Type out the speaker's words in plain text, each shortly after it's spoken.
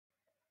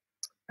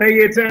Hey,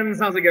 Hw1s,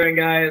 how's it going,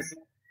 guys?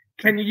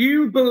 Can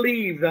you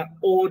believe that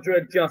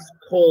Audra just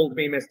called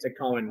me Mr.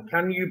 Cohen?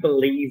 Can you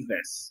believe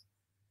this?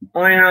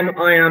 I am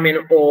in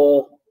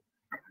awe.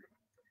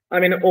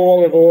 I'm in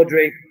awe of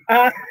Audrey.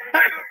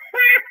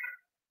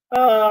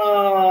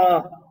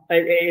 Oh,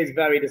 it is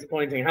very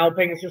disappointing.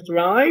 Halping's just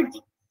arrived.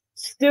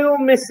 Still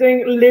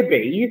missing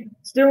Libby.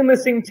 Still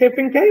missing Tiff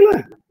and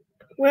Kayla.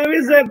 Where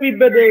is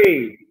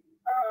everybody?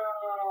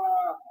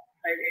 Oh,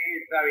 it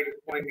is very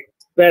disappointing.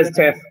 There's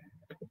Tiff.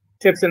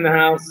 Tiff's in the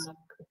house.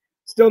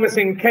 Still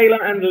missing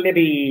Kayla and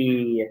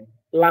Libby.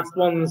 Last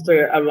ones to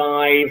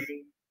arrive.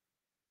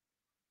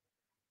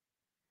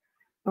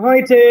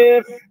 Hi,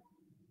 Tiff.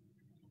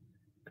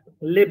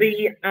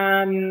 Libby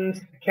and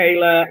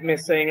Kayla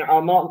missing.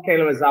 I'll mark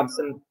Kayla as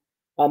absent.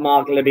 I'll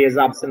mark Libby as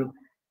absent.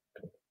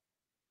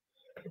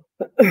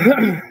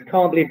 Can't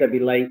believe they'd be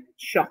late.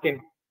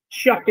 Shocking.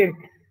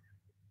 Shocking.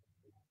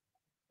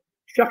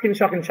 Shocking,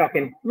 shocking,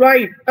 shocking.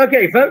 Right.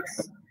 Okay,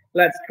 folks.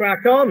 Let's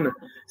crack on.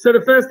 So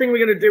the first thing we're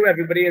going to do,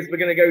 everybody, is we're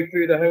going to go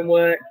through the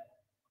homework.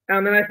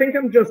 And then I think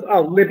I'm just...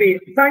 Oh, Libby.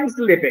 Thanks,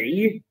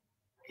 Libby.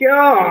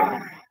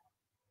 God.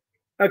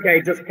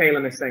 Okay, just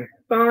Kayla missing.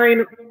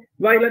 Fine.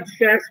 Right, let's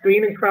share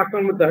screen and crack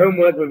on with the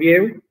homework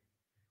review.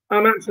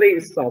 I'm actually...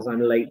 Soz,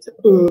 I'm late.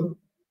 Ugh.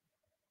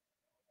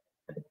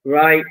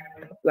 Right.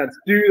 Let's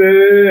do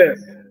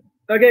this.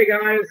 Okay,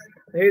 guys.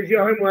 Here's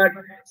your homework.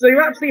 So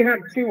you actually had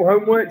 2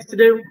 homeworks to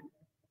do.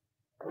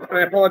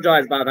 I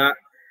apologize about that.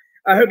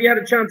 I hope you had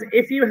a chance.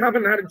 If you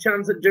haven't had a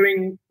chance at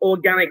doing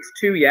Organics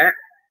 2 yet,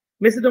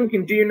 Mr.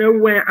 Duncan, do you know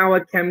where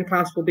our chem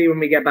class will be when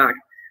we get back?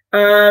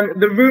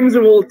 The rooms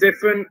are all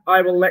different.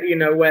 I will let you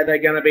know where they're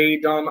going to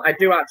be, Dom. I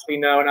do actually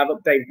know, and I've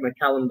updated my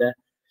calendar.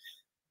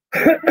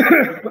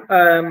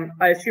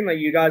 I assume that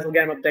you guys will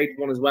get an updated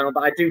one as well,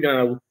 but I do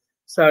know.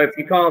 So if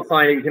you can't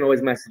find it, you can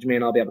always message me,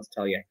 and I'll be able to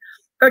tell you.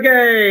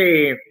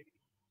 Okay.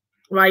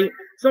 Right.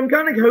 So I'm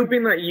kind of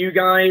hoping that you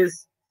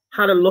guys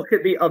had a look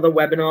at the other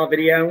webinar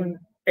video.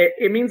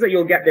 It means that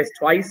you'll get this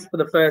twice for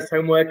the first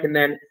homework, and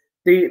then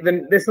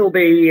this will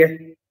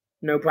be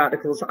no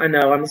practicals. I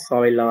know, I'm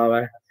sorry,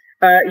 Lara.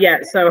 Yeah,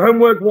 so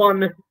homework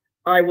 1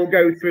 I will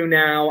go through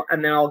now,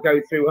 and then I'll go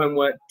through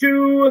homework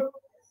 2.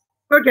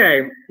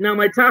 Okay, now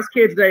my task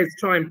here today is to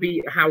try and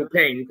beat Hao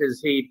Ping, because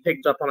he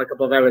picked up on a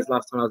couple of errors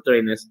last time I was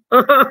doing this.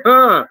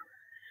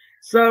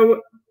 So,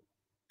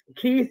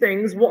 key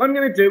things, what I'm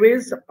going to do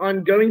is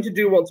I'm going to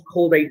do what's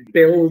called a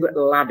build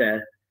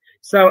ladder.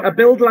 So a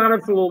build ladder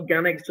for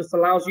organics just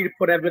allows you to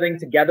put everything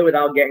together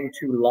without getting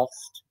too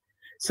lost.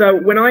 So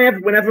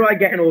whenever I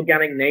get an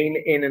organic name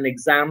in an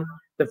exam,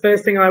 the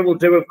first thing I will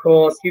do, of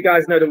course, you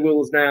guys know the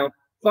rules now,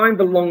 find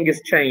the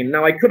longest chain.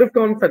 Now, I could have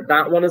gone for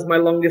that one as my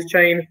longest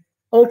chain.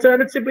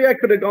 Alternatively, I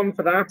could have gone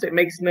for that. It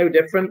makes no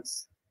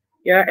difference.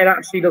 Yeah, it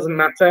actually doesn't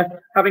matter.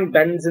 Having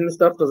bends and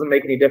stuff doesn't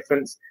make any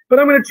difference. But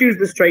I'm going to choose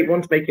the straight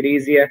one to make it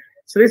easier.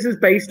 So this is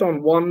based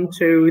on 1,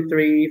 2,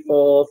 3,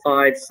 4,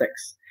 5,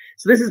 6.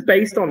 So this is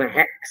based on a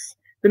hex.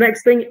 The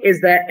next thing, is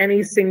there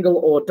any single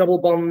or double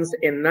bonds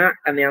in that?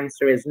 And the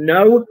answer is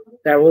no,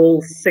 they're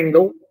all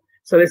single.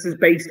 So this is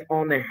based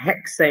on a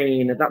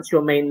hexane. That's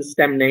your main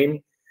stem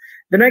name.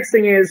 The next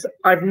thing is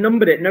I've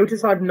numbered it.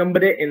 Notice I've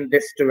numbered it in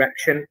this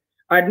direction.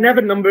 I'd never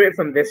number it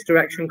from this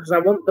direction because I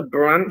want the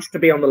branch to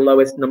be on the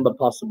lowest number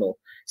possible.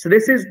 So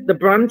the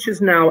branch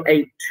is now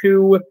a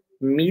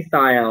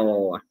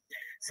 2-methyl.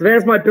 So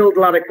there's my build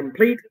ladder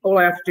complete. All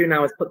I have to do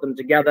now is put them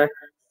together.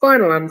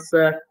 Final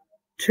answer,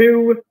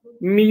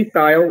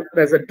 2-methyl.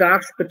 There's a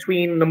dash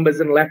between numbers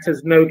and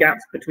letters, no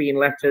gaps between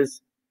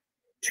letters.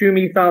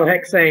 2-methyl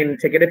hexane.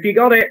 Ticket if you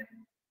got it.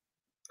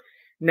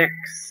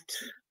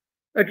 Next.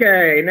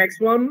 Okay,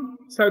 next one.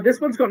 So this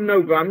one's got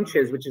no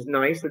branches, which is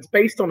nice. It's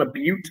based on a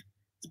butte.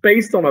 It's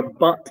based on a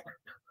butt.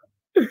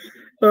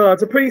 Oh,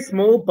 it's a pretty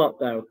small butt,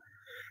 though.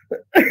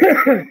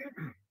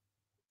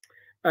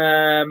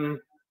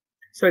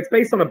 So it's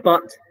based on a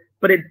butt,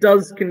 but it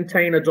does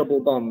contain a double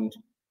bond.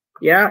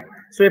 Yeah,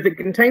 so if it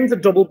contains a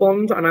double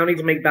bond, I now need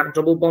to make that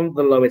double bond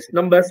the lowest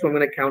number, so I'm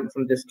going to count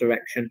from this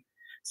direction.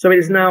 So it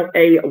is now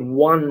a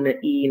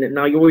 1-ene.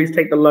 Now you always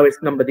take the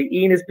lowest number. The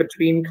ene is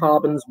between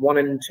carbons 1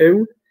 and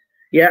 2.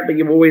 Yeah, but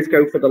you always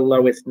go for the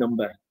lowest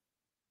number.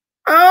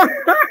 Oh,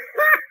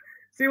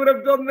 see what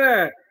I've done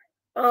there?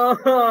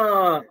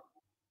 Oh,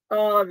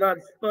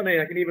 that's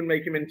funny. I can even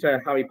make him into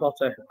Harry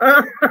Potter.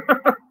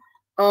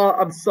 Oh,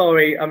 I'm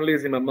sorry. I'm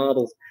losing my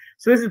marbles.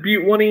 So this is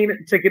Butte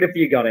 1-ene. Ticket if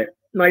you got it.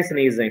 Nice and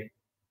easy.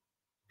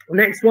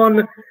 Next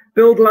one,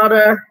 build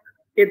ladder.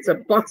 It's a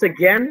butt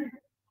again.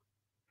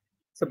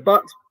 It's a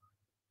butt.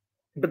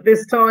 But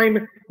this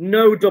time,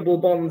 no double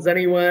bonds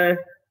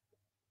anywhere.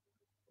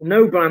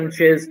 No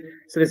branches.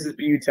 So this is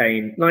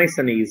butane. Nice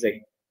and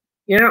easy.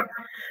 Yeah.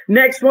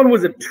 Next one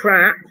was a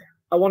trap.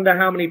 I wonder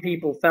how many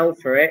people fell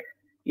for it.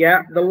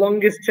 Yeah. The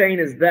longest chain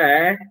is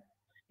there.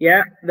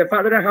 Yeah. The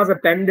fact that it has a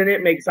bend in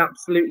it makes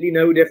absolutely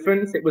no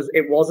difference. It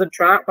was a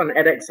trap, and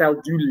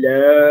EdXL do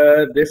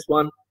love this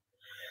one.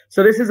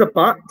 So this is a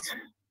butt.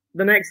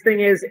 The next thing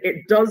is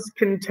it does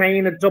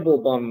contain a double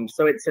bond.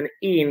 So it's an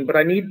ene, but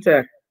I need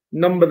to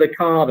number the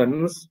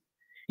carbons.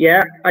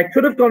 Yeah, I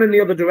could have gone in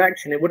the other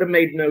direction. It would have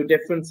made no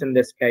difference in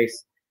this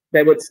case.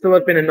 There would still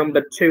have been a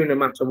number 2 no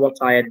matter what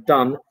I had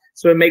done.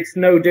 So it makes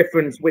no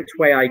difference which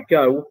way I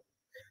go.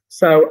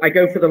 So I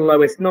go for the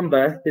lowest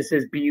number. This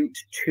is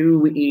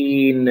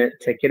but2ene.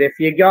 Tick it if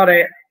you got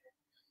it.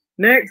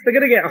 Next, they're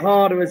going to get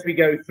harder as we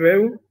go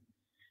through.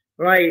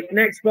 Right,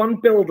 next one,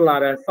 build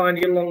ladder. Find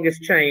your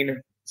longest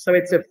chain. So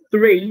it's a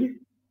 3.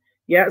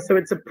 Yeah, so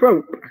it's a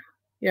prop.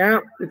 Yeah,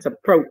 it's a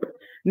prop.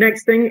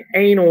 Next thing,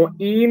 ane or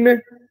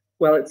ene.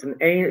 Well, it's an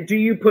ane. Do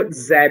you put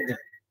Z?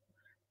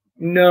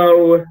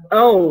 No.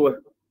 Oh.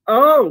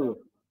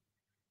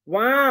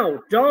 Wow,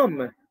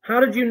 Dom. How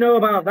did you know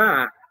about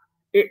that?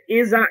 It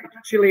is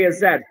actually a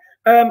Z.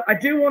 I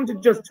do want to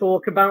just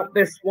talk about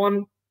this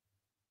one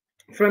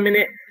for a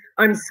minute.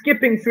 I'm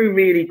skipping through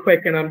really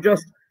quick, and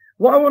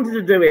what I wanted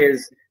to do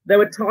is, there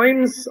were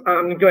times,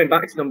 I'm going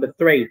back to number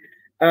 3.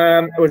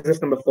 Or was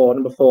this number 4?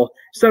 Number 4.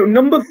 So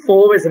number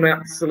 4 is an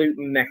absolute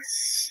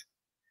mess.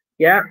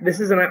 Yeah, this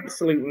is an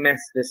absolute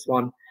mess, this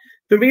one.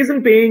 The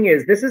reason being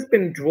is this has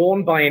been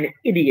drawn by an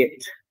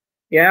idiot.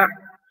 Yeah.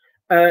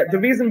 The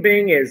reason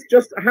being is,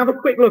 just have a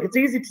quick look. It's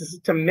easy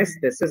to miss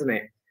this, isn't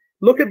it?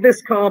 Look at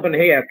this carbon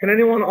here. Can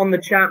anyone on the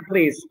chat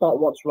please spot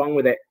what's wrong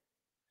with it?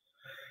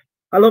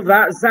 I love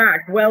that.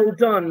 Zach, well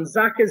done.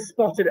 Zach has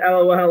spotted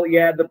LOL.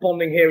 Yeah, the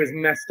bonding here is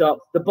messed up.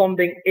 The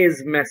bonding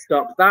is messed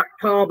up. That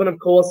carbon, of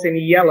course, in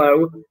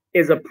yellow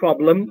is a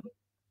problem.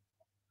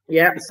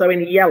 Yeah, so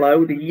in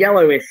yellow, the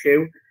yellow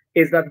issue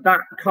is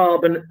that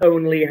carbon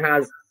only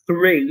has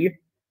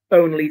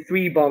only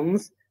three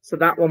bonds. So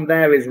that one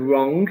there is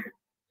wrong.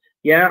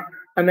 Yeah,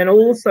 and then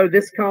also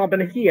this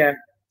carbon here.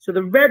 So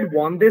the red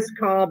one, this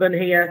carbon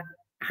here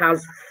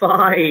has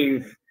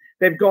 5.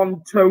 They've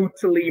gone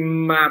totally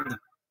mad.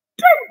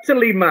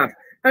 Totally mad.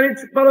 And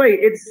it's, by the way,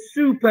 it's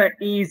super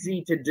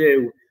easy to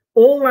do.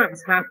 All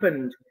that's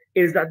happened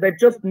is that they've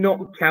just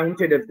not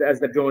counted as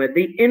they've drawn it.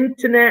 The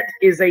internet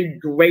is a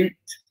great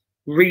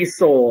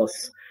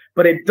resource,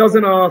 but it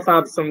doesn't half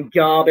have some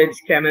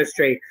garbage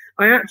chemistry.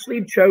 I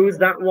actually chose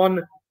that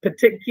one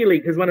particularly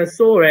because when I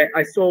saw it,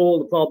 I saw all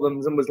the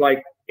problems and was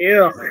like,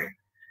 ugh.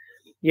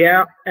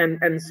 Yeah,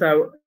 and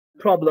so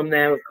problem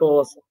there, of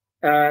course,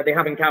 they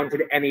haven't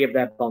counted any of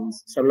their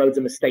bonds, so loads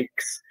of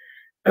mistakes.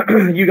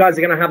 You guys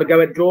are going to have a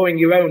go at drawing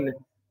your own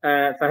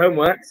for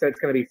homework, so it's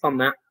going to be fun,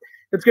 that.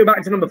 Let's go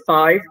back to number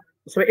 5.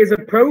 So it is a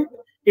prop.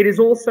 It is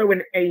also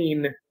an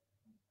ane,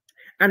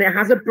 and it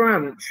has a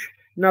branch.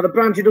 Now, the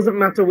branch, it doesn't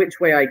matter which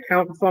way I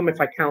count from.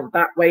 If I count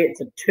that way,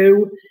 it's a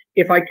 2.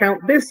 If I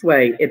count this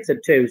way, it's a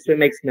 2, so it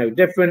makes no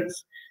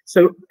difference.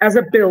 So as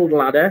a build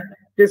ladder,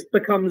 this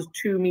becomes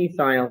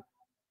 2-methyl.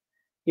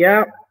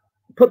 Yeah,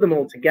 put them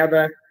all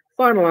together.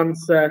 Final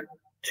answer,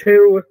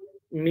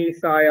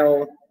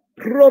 2-methyl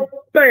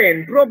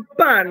propane.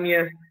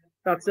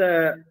 That's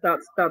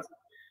 2-methyl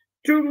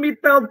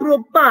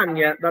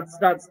propane. That's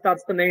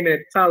the name in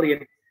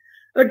Italian.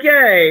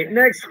 Okay,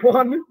 next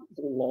one.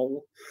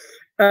 Lol.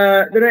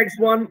 The next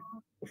one,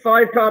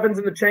 5 carbons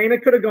in the chain. I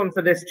could have gone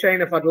for this chain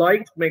if I'd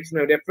liked. Makes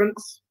no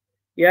difference.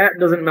 Yeah, it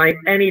doesn't make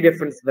any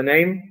difference to the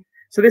name.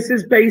 So this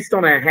is based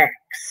on a hex.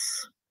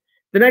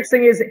 The next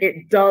thing is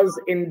it does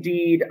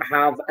indeed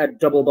have a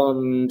double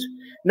bond.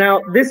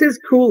 Now, this is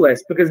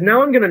coolest because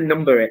now I'm going to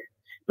number it.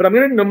 But I'm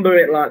going to number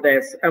it like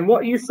this. And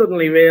what you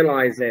suddenly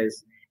realize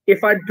is,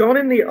 if I'd gone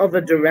in the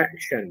other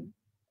direction,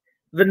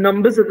 the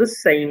numbers are the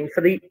same for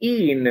the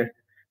ene.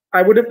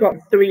 I would have got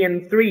 3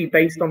 and 3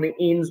 based on the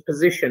ene's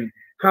position.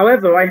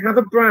 However, I have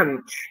a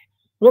branch.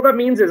 What that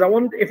means is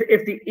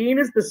if the ene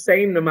is the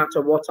same no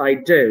matter what I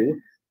do,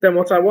 then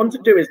what I want to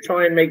do is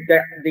try and make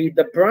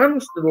the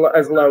branch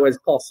as low as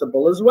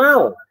possible as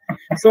well.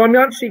 So I'm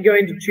actually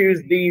going to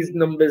choose these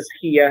numbers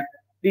here.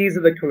 These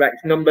are the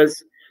correct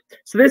numbers.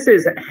 So this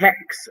is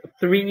hex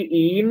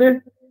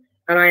 3-ene,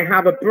 and I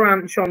have a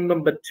branch on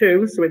number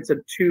 2, so it's a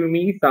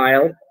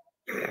 2-methyl.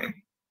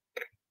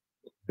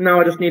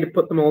 Now I just need to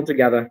put them all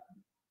together.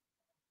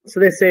 So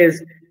this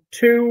is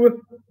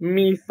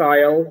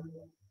 2-methyl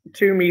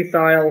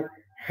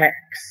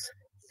hex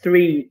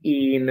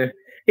 3-ene.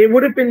 It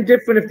would have been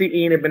different if the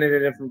ene had been in a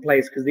different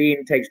place because the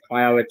ene takes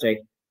priority.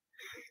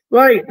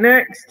 Right,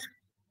 next.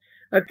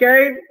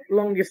 Okay,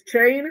 longest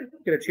chain. I'm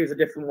going to choose a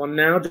different one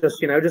now, just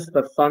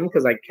for fun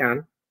because I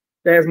can.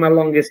 There's my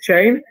longest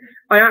chain.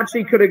 I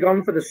actually could have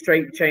gone for the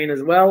straight chain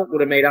as well.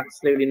 Would have made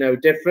absolutely no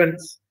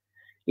difference.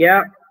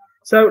 Yeah.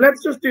 So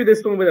let's just do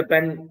this one with a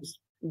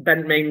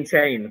bent main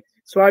chain.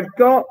 So I've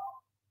got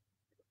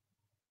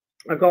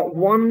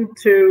 1,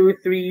 2,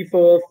 3,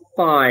 4,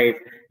 5.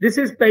 This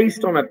is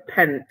based on a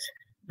pent.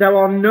 There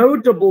are no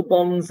double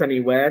bonds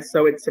anywhere,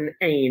 so it's an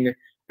ane.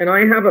 And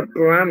I have a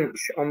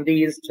branch on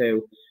these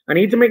two. I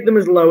need to make them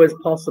as low as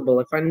possible.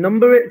 If I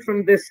number it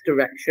from this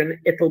direction,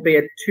 it'll be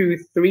a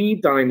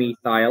 2,3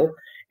 dimethyl.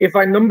 If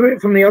I number it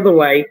from the other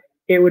way,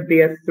 it would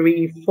be a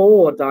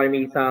 3,4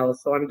 dimethyl.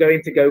 So I'm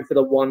going to go for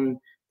the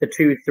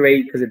 2,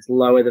 3 because it's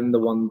lower than the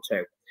 1,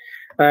 2.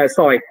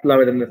 Sorry,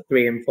 lower than the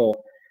 3 and 4.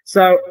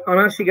 So I'm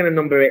actually going to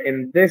number it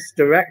in this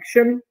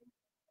direction.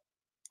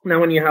 Now,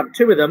 when you have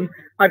two of them,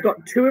 I've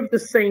got two of the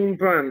same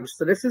branch.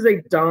 So this is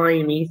a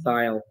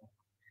dimethyl.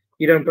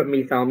 You don't put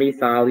methyl,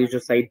 methyl, you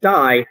just say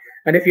di.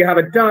 And if you have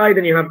a di,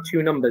 then you have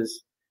two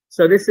numbers.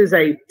 So this is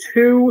a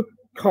 2,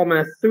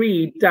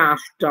 3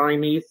 dash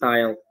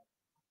dimethyl.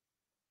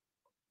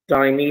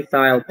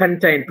 Dimethyl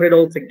pentane, put it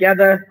all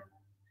together.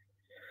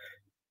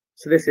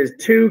 So this is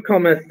 2,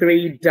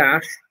 3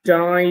 dash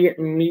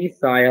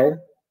dimethyl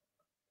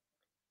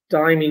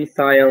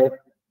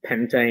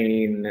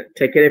pentane.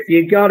 Tick it if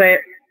you got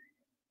it.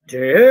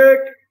 Tick.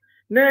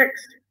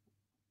 Next.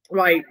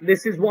 Right,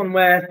 this is one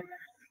where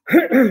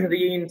the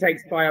ene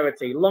takes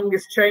priority.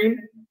 Longest chain.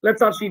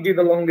 Let's actually do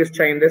the longest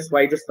chain this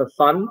way, just for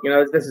fun. You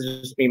know, this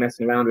is just me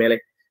messing around,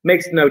 really.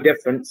 Makes no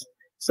difference.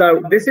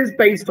 So this is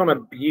based on a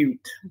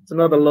butte. It's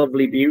another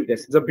lovely butte.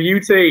 This is a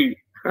beauty.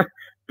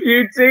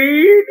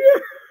 Beauty.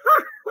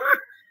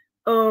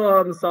 Oh,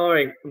 I'm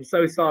sorry. I'm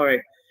so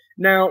sorry.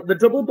 Now, the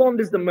double bond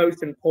is the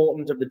most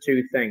important of the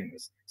two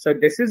things. So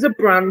this is a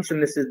branch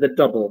and this is the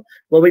double.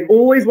 Well, we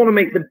always want to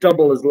make the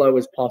double as low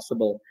as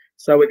possible.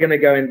 So we're going to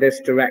go in this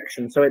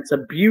direction. So it's a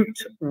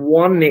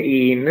but1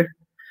 ene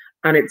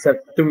and it's a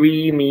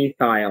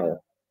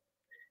 3-methyl.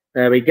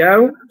 There we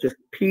go. Just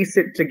piece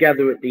it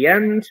together at the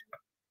end.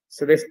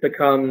 So this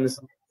becomes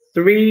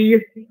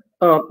 3.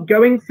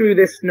 Going through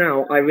this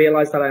now, I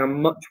realize that I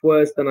am much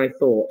worse than I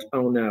thought.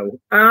 Oh, no.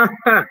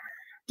 Aha!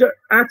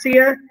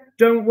 Atia,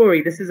 don't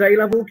worry. This is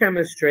A-level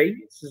chemistry.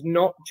 This is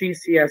not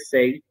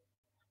GCSE.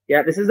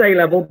 Yeah, this is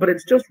A-level, but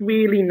it's just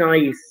really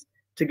nice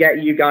to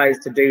get you guys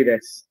to do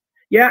this.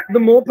 Yeah, the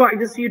more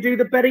practice you do,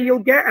 the better you'll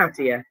get at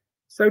here.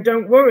 So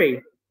don't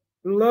worry.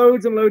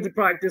 Loads and loads of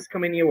practice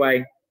coming your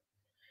way.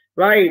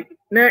 Right,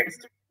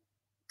 next.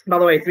 By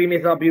the way,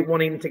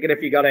 3-methyl-but1 ene ticket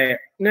if you got it.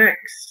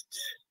 Next.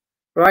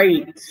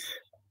 Right.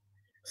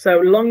 So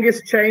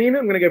longest chain,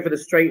 I'm going to go for the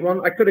straight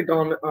one. I could have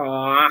gone,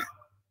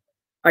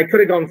 I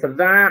could have gone for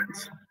that,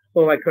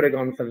 or I could have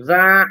gone for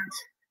that,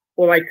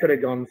 or I could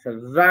have gone for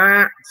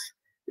that.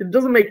 It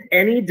doesn't make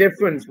any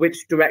difference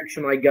which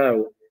direction I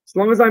go. As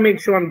long as I make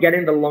sure I'm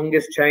getting the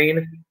longest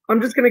chain, I'm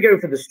just going to go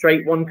for the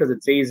straight one because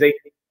it's easy.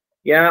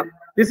 Yeah,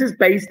 this is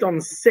based on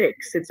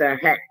 6. It's a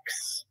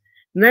hex.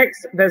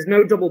 Next, there's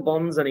no double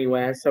bonds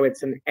anywhere, so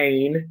it's an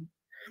ane.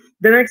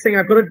 The next thing,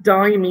 I've got a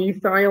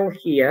dimethyl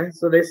here,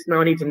 so this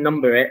now I need to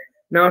number it.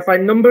 Now, if I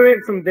number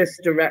it from this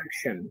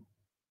direction,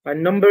 if I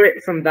number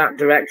it from that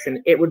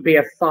direction, it would be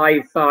a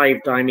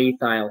 5,5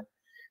 dimethyl.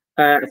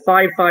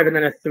 5,5 and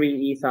then a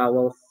 3 ethyl.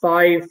 Well,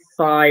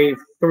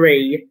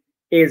 5,5,3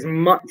 is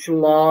much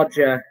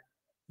larger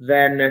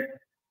than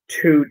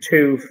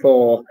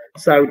 2,2,4.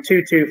 So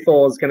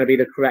 2,2,4 is going to be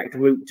the correct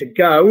route to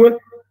go.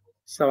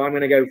 So I'm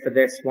going to go for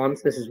this one.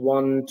 So this is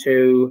 1,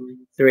 2,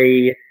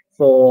 3,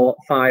 4,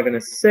 5, and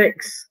a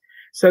 6.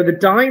 So the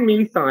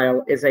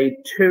dimethyl is a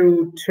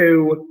 2,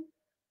 2.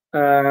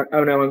 Oh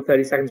no, I'm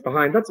 30 seconds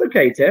behind. That's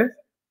okay, Tiff.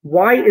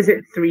 Why is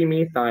it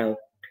 3-methyl?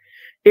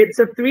 It's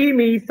a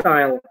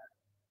 3-methyl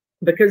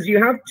because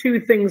you have two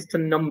things to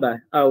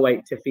number. Oh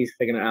wait, Tiffy's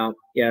figuring it out.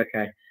 Yeah,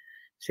 okay.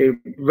 So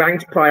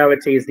ranked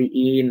priority is the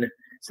ene.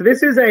 So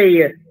this is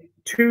a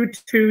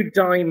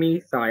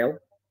 2,2-dimethyl.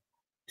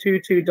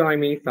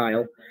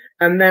 2,2-dimethyl.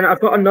 And then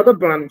I've got another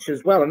branch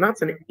as well, and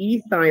that's an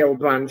ethyl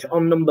branch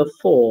on number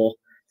 4.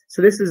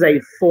 So this is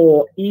a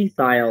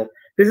 4-ethyl.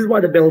 This is why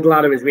the build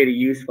ladder is really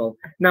useful.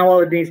 Now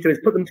all it needs to do is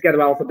put them together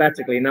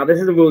alphabetically. Now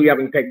this is a rule you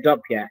haven't picked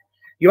up yet.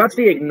 You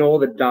actually ignore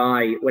the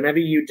die. Whenever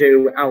you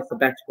do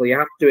alphabetical, you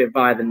have to do it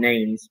via the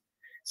names.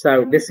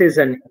 So this is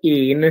an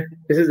ene.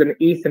 This is an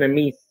eth and a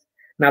meth.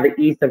 Now the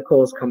eth, of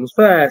course, comes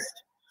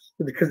first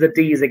because the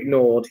D is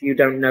ignored. You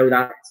don't know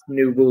that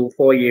new rule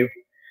for you.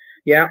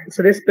 Yeah,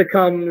 so this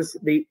becomes,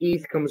 the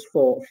eth comes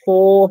 4.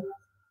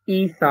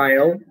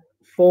 4-ethyl,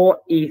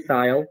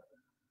 4-ethyl,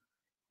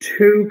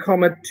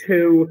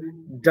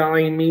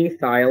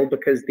 2,2-dimethyl,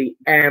 because the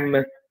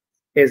M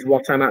is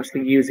what I'm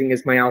actually using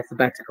as my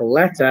alphabetical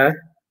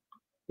letter.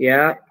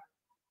 Yeah.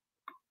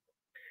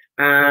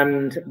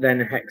 And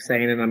then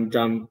hexane, and I'm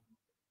done.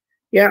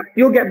 Yeah,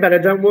 you'll get better,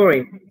 don't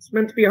worry. It's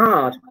meant to be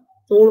hard.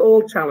 It's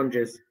all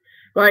challenges.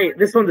 Right,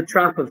 this one's a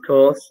trap, of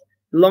course.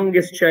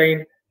 Longest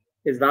chain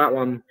is that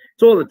one.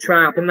 It's all a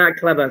trap, and that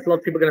clever. A lot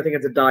of people are going to think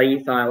it's a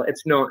diethyl.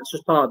 It's not. It's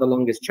just part of the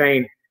longest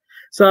chain.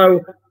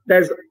 So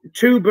there's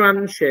two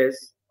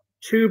branches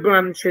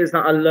that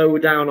are low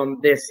down on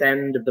this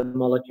end of the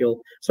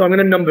molecule. So I'm going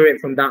to number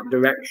it from that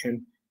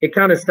direction. It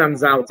kind of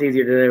stands out. It's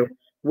easier to do.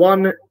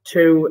 1,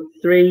 2,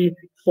 3,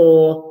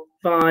 4,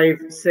 5,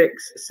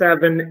 6,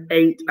 7,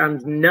 8,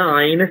 and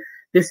 9.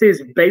 This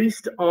is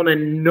based on a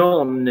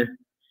non.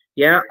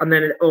 Yeah, and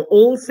then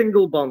all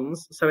single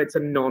bonds. So it's a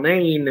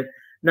non-ane.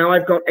 Now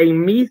I've got a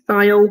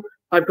methyl.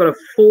 I've got a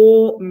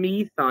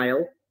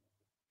 4-methyl.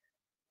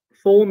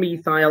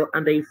 4-methyl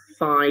and a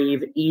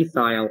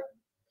 5-ethyl.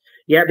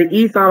 Yeah, the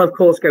ethyl, of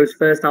course, goes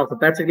first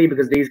alphabetically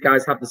because these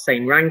guys have the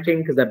same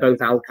ranking because they're both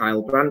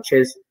alkyl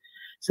branches.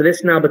 So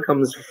this now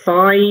becomes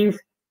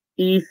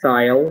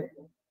 5-ethyl,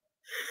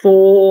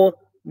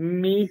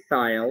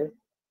 4-methyl,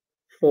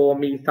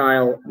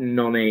 4-methyl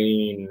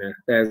nonane.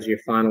 There's your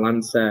final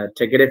answer.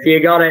 Tick it if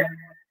you got it.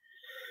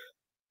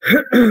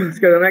 Let's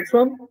go to the next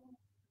one.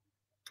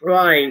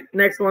 Right,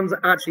 next one's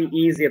actually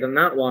easier than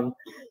that one.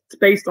 It's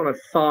based on a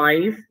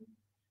 5.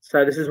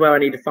 So this is where I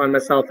need to find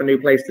myself a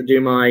new place to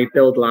do my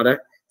build ladder.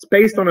 It's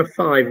based on a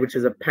 5, which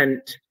is a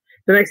pent.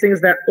 The next thing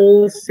is they're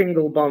all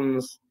single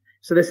bonds.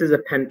 So this is a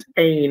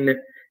pentane.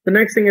 The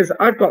next thing is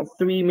I've got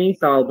 3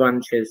 methyl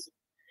branches.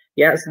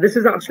 Yeah, so this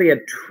is actually a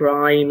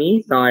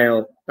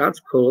trimethyl. That's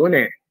cool, isn't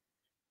it?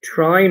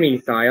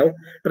 Trimethyl.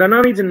 But I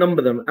now need to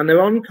number them. And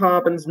they're on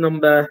carbons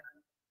number...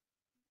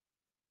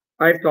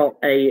 I've got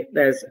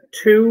there's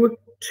 2,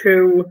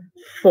 2,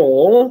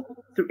 4.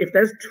 If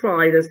there's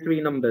tri, there's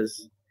 3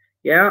 numbers.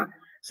 Yeah?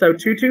 So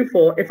 2, 2,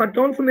 4. If I'd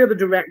gone from the other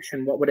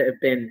direction, what would it have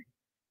been?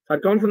 If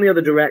I'd gone from the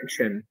other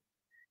direction,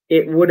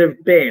 it would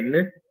have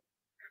been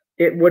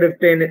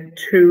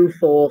 2,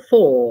 4,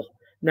 4.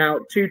 Now,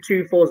 2,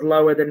 2, 4 is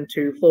lower than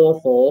 2,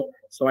 4, 4.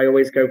 So I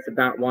always go for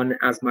that one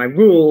as my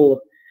rule.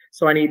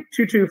 So I need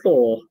 2, 2,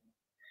 4.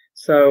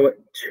 So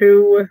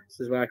 2, this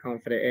is where I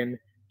can't fit it in.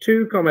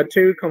 2,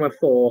 2,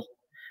 4.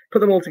 Put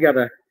them all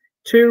together.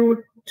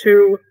 2,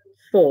 2,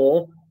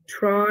 4.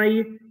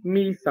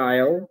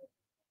 Trimethyl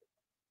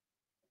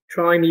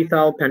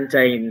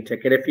pentane.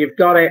 Tick it if you've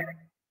got it.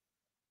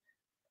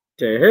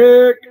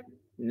 Tick.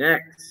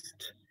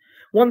 Next.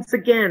 Once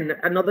again,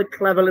 another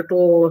clever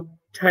little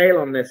tale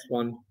on this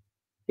one.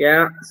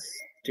 Yeah,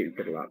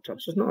 stupid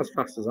laptop's just not as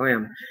fast as I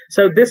am.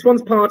 So this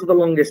one's part of the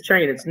longest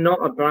chain. It's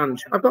not a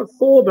branch. I've got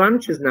 4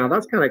 branches now.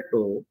 That's kind of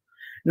cool.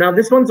 Now,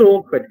 this one's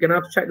awkward. You're going to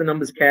have to check the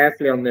numbers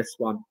carefully on this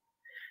one.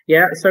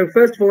 Yeah, so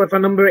first of all, if I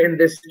number it in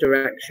this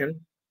direction,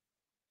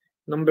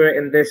 so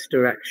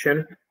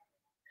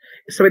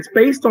it's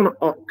based on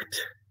oct.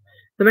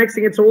 The next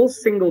thing, it's all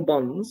single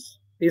bonds.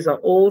 These are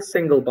all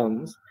single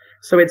bonds.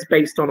 So it's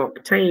based on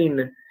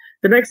octane.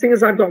 The next thing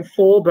is I've got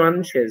 4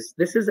 branches.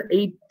 This is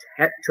a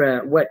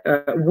tetra.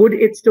 Would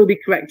it still be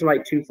correct to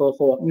write 2, 4,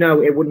 4?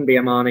 No, it wouldn't be,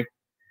 Amani.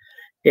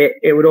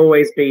 It would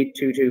always be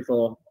 2, 2,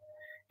 4.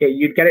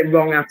 You'd get it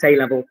wrong at A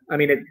level. I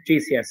mean, at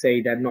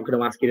GCSE, they're not going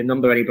to ask you to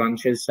number any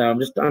branches. So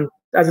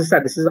as I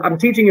said, I'm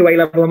teaching you A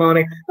level,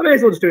 Amani. I may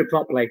as well just do it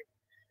properly.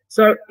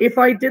 So if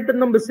I did the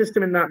number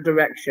system in that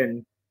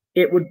direction,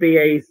 it would be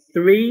a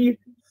 3,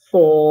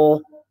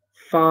 4,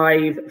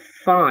 5,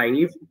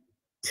 5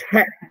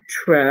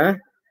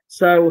 tetra.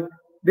 So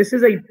this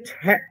is a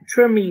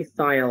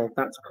tetramethyl.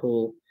 That's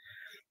cool.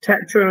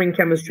 Tetra in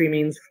chemistry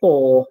means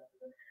 4.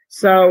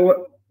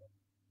 So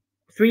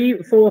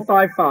 3, 4,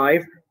 5,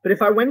 5. But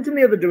if I went in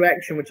the other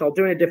direction, which I'll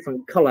do in a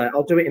different color,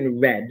 I'll do it in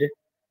red.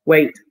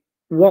 Wait,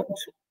 what?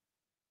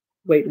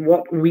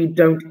 We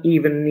don't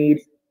even need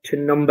to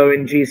number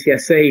in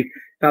GCSE.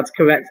 That's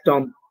correct,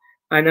 Dom.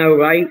 I know,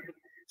 right?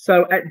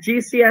 So at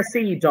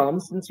GCSE,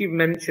 Dom, since you've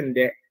mentioned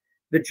it,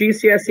 the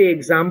GCSE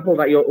example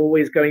that you're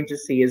always going to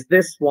see is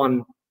this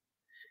one.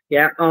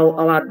 Yeah,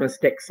 I'll add my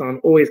sticks on.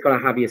 Always got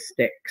to have your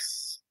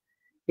sticks.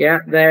 Yeah,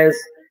 there's,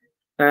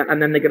 and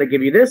then they're going to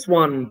give you this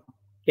one.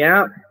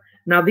 Yeah.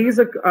 Now, these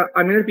are,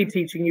 I'm going to be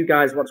teaching you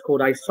guys what's called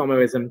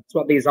isomerism. It's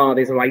what these are.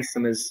 These are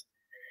isomers.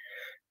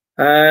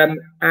 And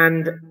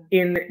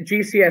in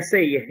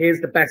GCSE, here's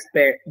the best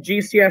bit.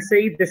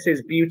 GCSE, this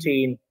is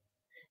butene.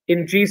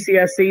 In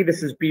GCSE,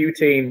 this is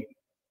butene.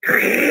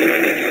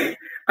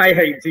 I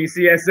hate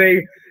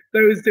GCSE.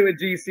 Those two are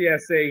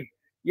GCSE.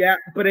 Yeah,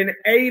 but in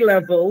A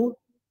level,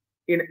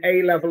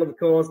 of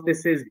course,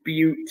 this is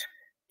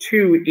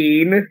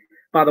butene.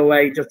 By the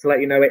way, just to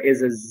let you know, it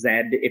is a Z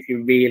if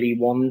you really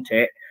want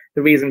it.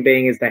 The reason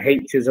being is the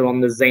H's are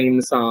on the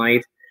same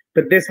side.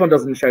 But this one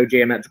doesn't show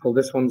geometrical.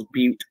 This one's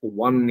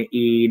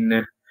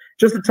but1ene.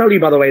 Just to tell you,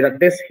 by the way, that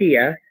this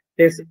here,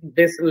 this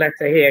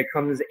letter here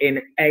comes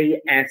in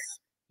AS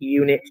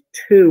Unit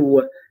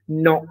 2,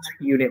 not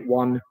Unit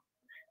 1.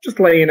 Just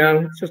to let you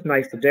know, it's just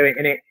nice to do it,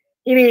 innit?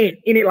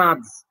 In it,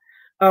 lads.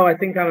 Oh, I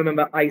think I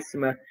remember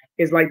isomer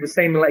is like the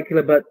same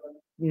molecular but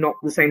not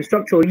the same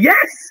structural.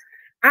 Yes!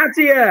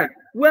 Atia!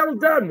 Well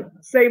done!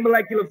 Same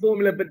molecular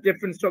formula but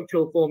different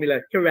structural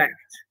formula. Correct.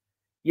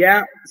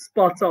 Yeah,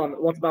 spot on.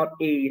 What about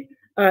E?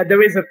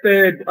 There is a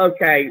third.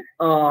 Okay.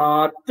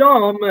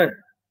 Dom.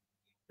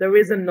 There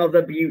is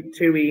another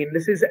but2ene.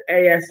 This is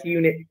AS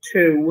Unit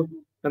 2,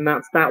 and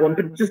that's that one.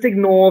 But just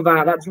ignore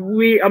that. That's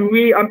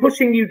I'm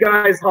pushing you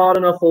guys hard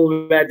enough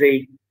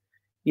already.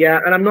 Yeah,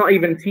 and I'm not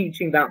even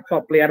teaching that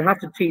properly. I'd have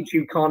to teach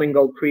you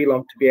Carningold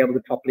Prelog to be able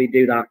to properly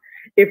do that.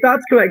 If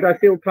that's correct, I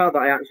feel proud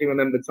that I actually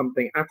remembered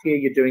something.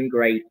 Atia, you're doing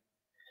great.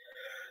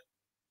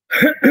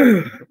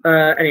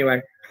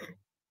 Anyway.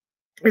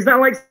 Is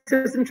that like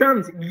cis and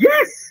trans?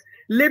 Yes!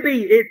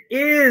 Libby, it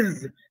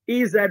is!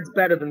 EZ's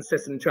better than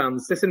cis and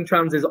trans. Cis and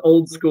trans is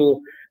old school,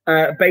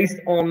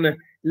 based on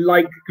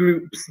like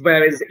groups,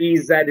 whereas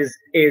EZ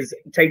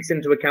takes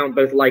into account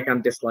both like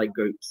and dislike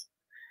groups.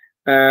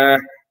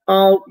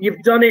 Oh,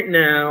 you've done it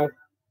now.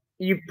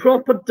 You've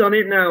proper done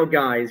it now,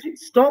 guys.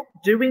 Stop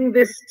doing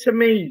this to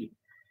me.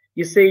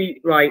 You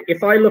see, right,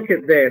 if I look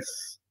at this,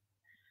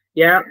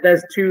 yeah,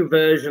 there's 2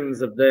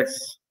 versions of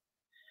this.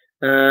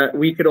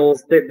 We could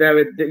also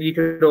you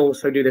could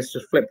also do this.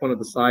 Just flip one of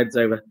the sides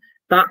over.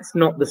 That's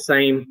not the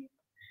same.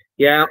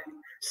 Yeah,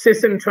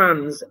 cis and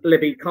trans,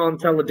 Libby, can't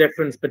tell the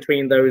difference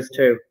between those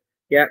two.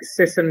 Yeah,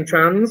 cis and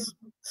trans,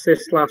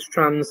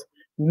 cis/trans.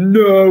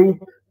 No,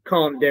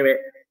 can't do it.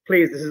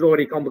 Please, this is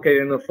already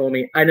complicated enough for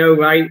me. I know,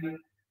 right?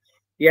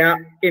 Yeah.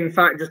 In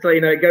fact, just to let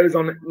you know, it goes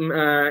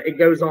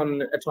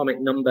on atomic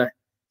number.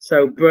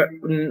 So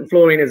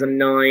fluorine is a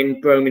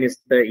 9, bromine is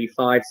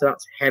 35. So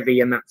that's heavy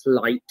and that's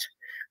light.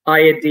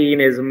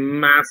 Iodine is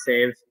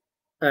massive.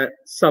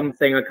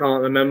 Something I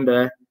can't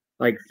remember,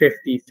 like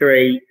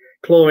 53.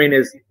 Chlorine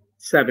is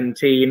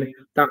 17.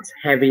 That's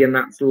heavy and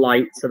that's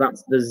light. So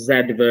that's the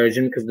Z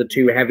version because the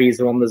two heavies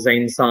are on the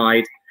same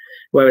side.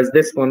 Whereas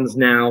this one's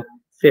now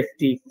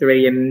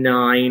 53 and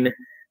 9,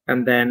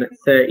 and then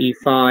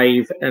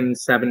 35 and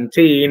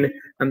 17,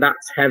 and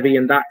that's heavy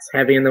and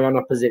they're on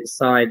opposite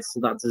sides.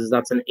 So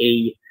that's an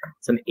E.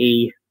 It's an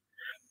E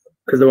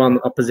because they're on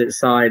opposite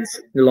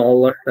sides.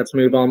 Lol. Let's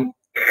move on.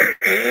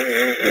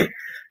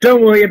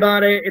 Don't worry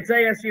about it. It's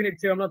AS Unit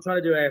 2. I'm not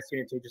trying to do AS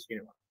Unit 2, just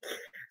Unit 1.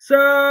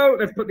 So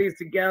let's put these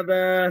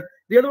together.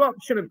 The other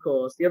option, of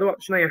course, the other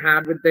option I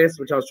had with this,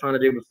 which I was trying to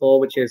do before,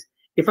 which is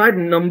if I'd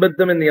numbered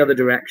them in the other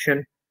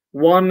direction,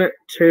 1,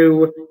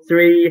 2,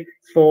 3,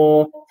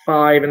 4,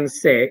 5, and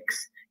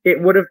 6,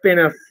 it would have been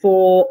a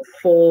 4,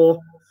 4,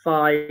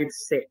 5,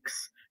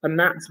 6. And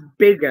that's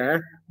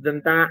bigger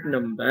than that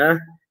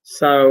number,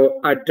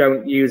 so I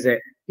don't use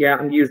it. Yeah,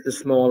 and use the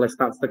smallest.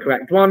 That's the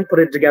correct one. Put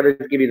it together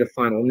to give you the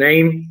final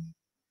name.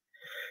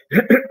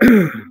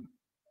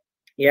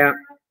 Yeah.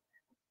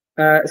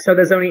 So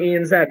there's only E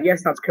and Z.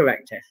 Yes, that's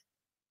correct.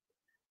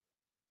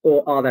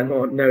 Or are there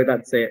more? No,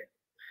 that's it.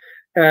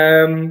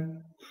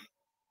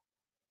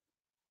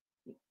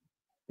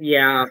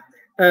 Yeah.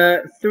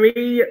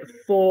 3,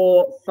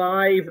 4,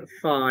 5,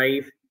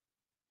 5.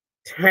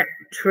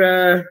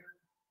 Tetramethyl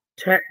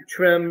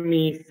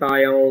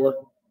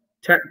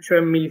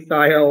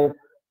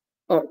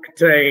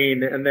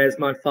octane, and there's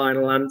my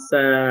final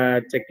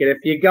answer. Tick it if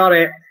you got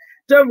it.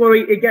 Don't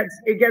worry, it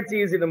gets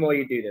easier the more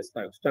you do this,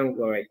 folks. Don't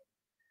worry.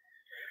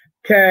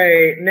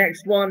 Okay,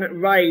 next one.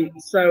 Right,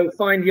 so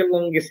find your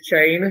longest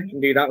chain. You can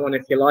do that one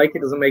if you like.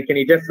 It doesn't make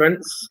any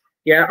difference.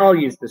 Yeah, I'll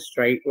use the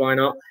straight. Why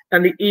not?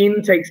 And the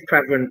ene takes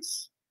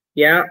preference.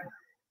 Yeah,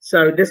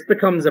 so this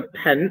becomes a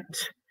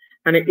pent,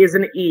 and it is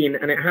an ene,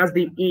 and it has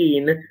the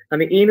ene,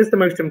 and the ene is the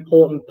most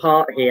important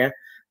part here.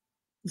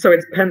 So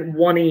it's pent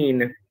 1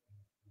 ene.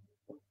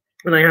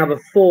 And I have a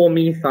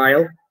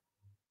 4-methyl,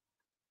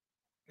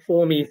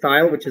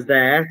 which is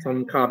there. It's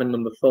on carbon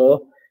number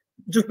 4.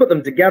 Just put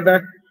them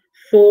together.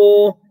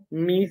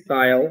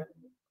 4-methyl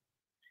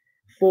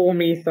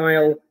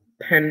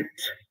pent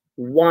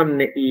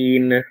 1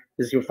 ene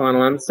is your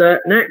final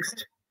answer.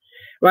 Next.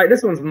 Right,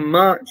 this one's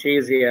much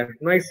easier.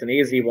 Nice and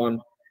easy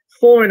one.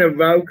 4 in a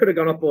row. Could have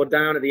gone up or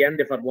down at the end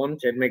if I'd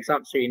wanted. Makes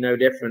absolutely no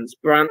difference.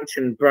 Branch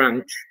and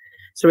branch.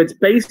 So it's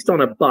based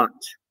on a but.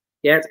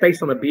 Yeah, it's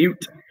based on a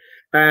bute.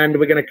 And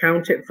we're going to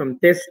count it from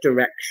this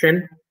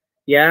direction.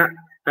 Yeah,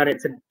 and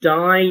it's a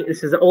di.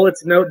 This is all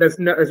it's no.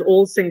 There's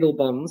all single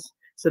bonds.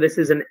 So this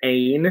is an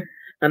ane,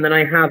 and then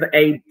I have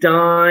a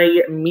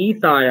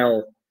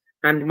dimethyl,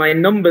 and my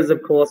numbers,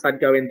 of course,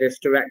 I'd go in this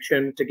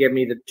direction to give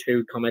me the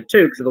 2, 2,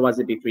 because otherwise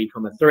it'd be 3,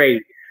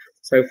 3.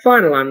 So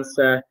final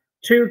answer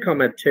 2,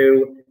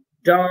 2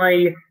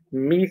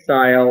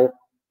 dimethyl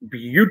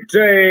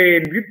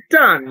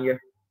butane.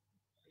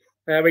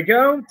 There we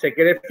go. Take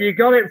it if you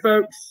got it,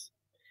 folks.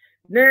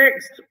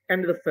 Next,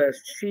 end of the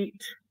first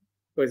sheet.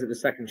 Or is it the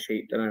second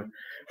sheet? Don't know.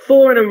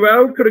 4 in a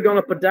row. Could have gone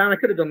up or down. I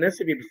could have done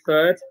this if you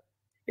preferred.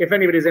 If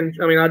anybody's in,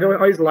 I mean, I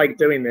always like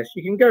doing this.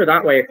 You can go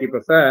that way if you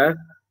prefer.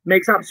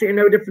 Makes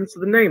absolutely no difference to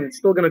the name. It's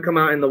still going to come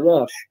out in the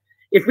wash.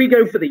 If we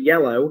go for the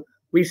yellow,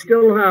 we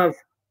still have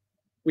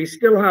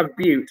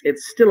bute.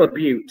 It's still a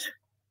bute.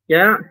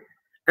 Yeah.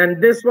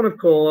 And this one, of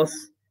course,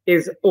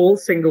 is all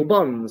single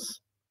bonds.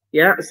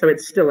 Yeah. So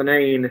it's still an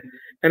ane.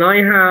 And I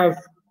have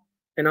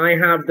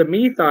the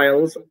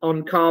methyls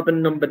on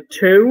carbon number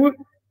 2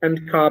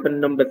 and carbon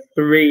number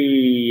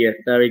 3.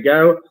 There we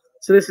go.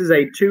 So this is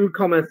a 2,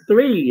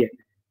 3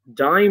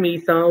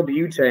 dimethyl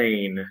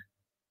butane.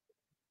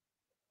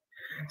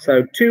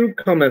 So 2,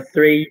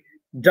 3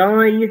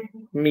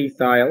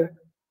 dimethyl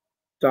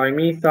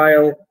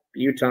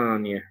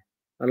butane.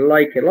 I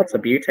like it. Lots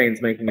of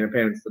butanes making an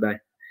appearance today.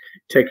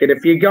 Tick it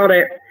if you got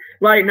it.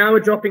 Right, now we're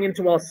dropping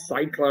into our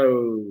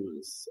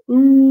cyclos.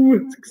 Ooh,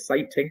 it's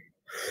exciting.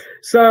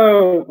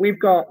 So we've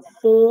got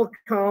 4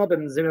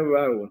 carbons in a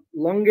row.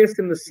 Longest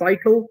in the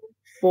cycle,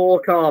 4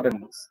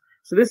 carbons.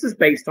 So this is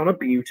based on a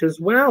bute as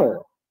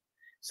well.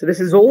 So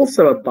this is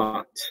also a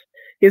but.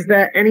 Is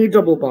there any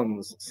double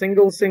bonds?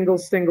 Single, single,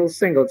 single,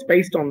 single. It's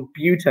based on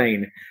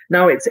butane.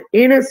 Now it's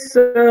in a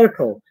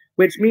circle,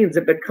 which means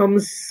it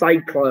becomes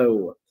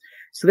cyclo.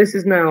 So this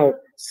is now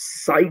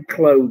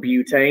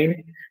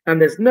cyclobutane,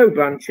 and there's no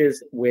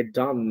branches. We're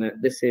done.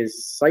 This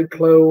is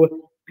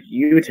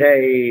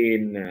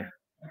cyclobutane.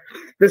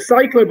 The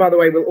cyclo, by the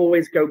way, will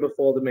always go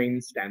before the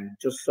main stem,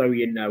 just so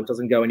you know. It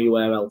doesn't go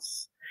anywhere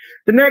else.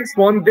 The next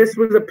one, this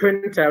was a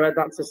print error.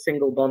 That's a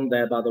single bond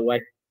there, by the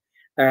way.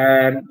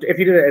 If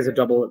you do it as a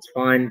double, it's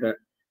fine. But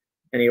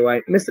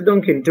anyway, Mr.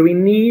 Duncan, do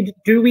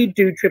we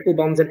do triple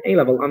bonds in A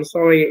level? I'm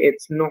sorry,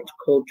 it's not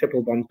called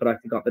triple bonds, but I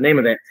forgot the name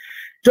of it.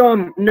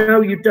 Dom,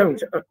 no, you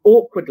don't.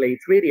 Awkwardly,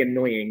 it's really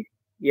annoying.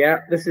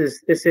 Yeah, this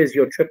is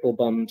your triple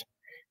bond.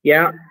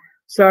 Yeah.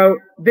 So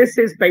this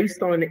is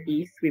based on an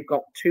eth. We've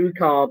got 2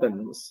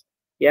 carbons.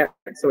 Yeah,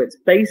 so it's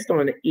based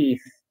on an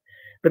eth,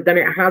 but then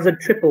it has a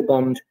triple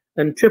bond,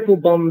 and triple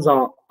bonds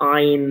are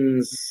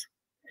enes.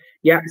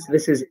 Yeah, so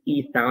this is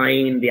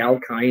ethine, the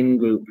alkyne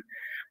group.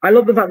 I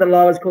love the fact that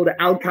Lara's called it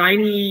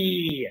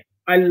alkyne.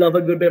 I love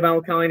a good bit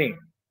of alkyne.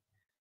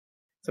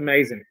 It's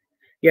amazing.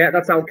 Yeah,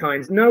 that's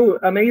alkynes. No,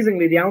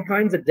 amazingly, the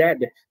alkynes are dead.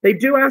 They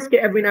do ask it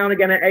every now and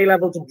again at A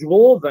level to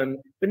draw them,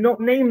 but not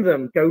name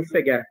them. Go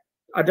figure.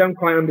 I don't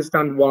quite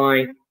understand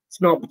why.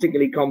 It's not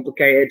particularly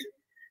complicated.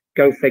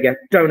 Go figure.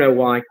 Don't know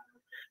why.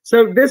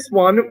 So this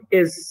one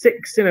is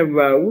 6 in a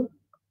row.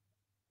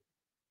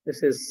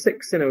 This is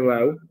 6 in a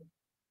row.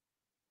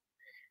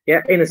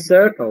 Yeah, in a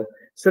circle.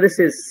 So this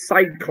is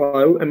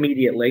cyclo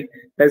immediately.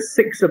 There's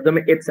 6 of them.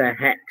 It's a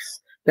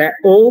hex. They're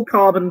all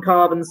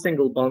carbon-carbon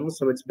single bonds,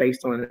 so it's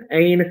based on an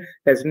ane.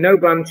 There's no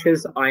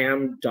branches. I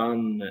am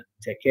done.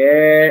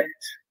 Ticket.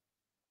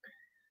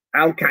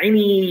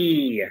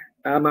 Alkyne.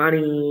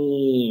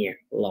 Amani.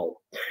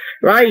 Lol.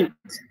 Right.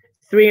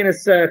 3 in a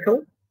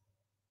circle.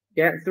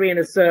 Yeah, 3 in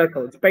a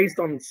circle. It's based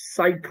on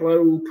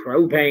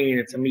cyclopropane.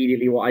 It's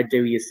immediately what I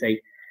do, you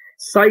see.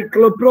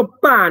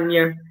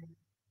 Cyclopropane.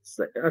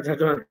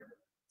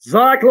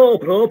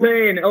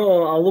 Cyclopropane.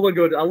 Oh, I love a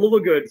good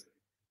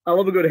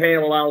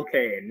halo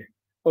alkane.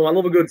 Oh, I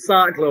love a good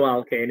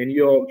cycloalkane in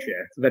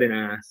Yorkshire. It's very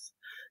nice.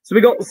 So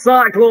we got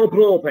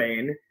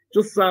cyclopropane.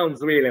 Just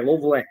sounds really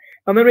lovely.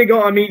 And then we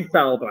got a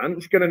methyl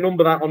branch. Going to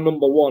number that on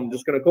number 1.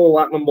 Just going to call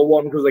that number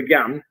 1 because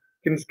again,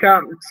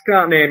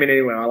 can't name it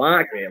anywhere I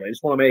like really.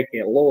 Just want to make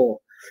it low.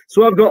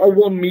 So I've got a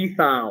 1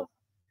 methyl.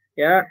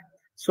 Yeah.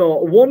 So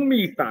 1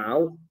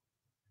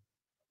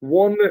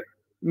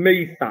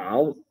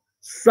 methyl,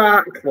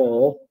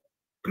 cyclopropane.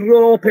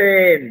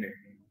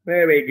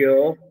 There we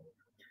go.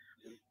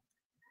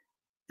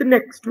 The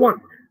next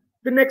one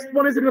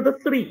is another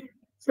 3.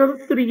 It's another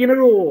 3 in a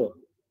row.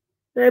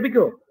 There we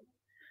go.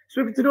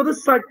 So if it's another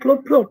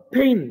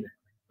cyclopropane,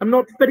 I'm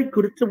not very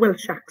good at the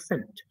Welsh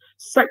accent.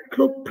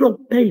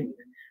 Cyclopropane.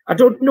 I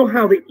don't know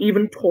how they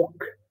even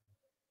talk.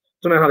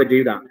 Don't know how they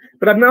do that.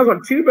 But I've now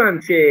got 2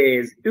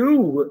 branches.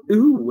 Ooh,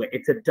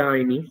 it's a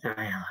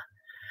dimethyl.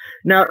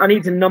 Now, I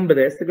need to number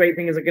this. The great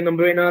thing is I can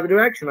number it in either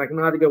direction. I can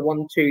either go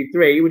 1, 2,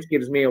 3, which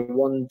gives me a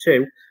 1,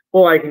 2,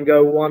 or I can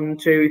go 1,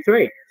 2,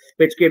 3,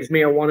 which gives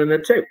me a 1 and a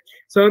 2.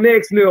 So it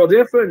makes no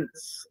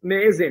difference.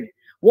 Amazing.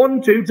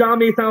 1, 2,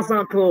 dimethyl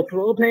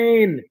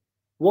cyclopropane.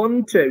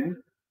 1, 2.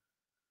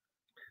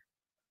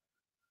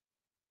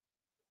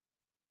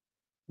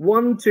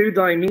 1, 2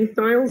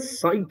 dimethyl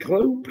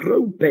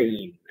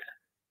cyclopropane.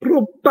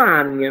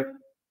 Propane.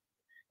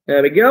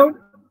 There we go.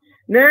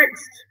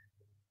 Next.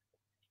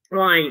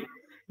 Right.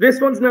 This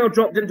one's now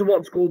dropped into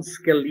what's called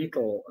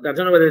skeletal. I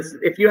don't know whether this,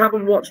 if you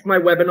haven't watched my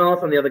webinar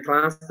from the other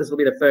class, this will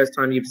be the first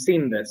time you've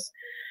seen this.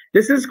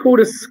 This is called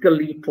a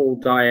skeletal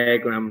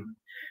diagram.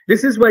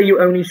 This is where you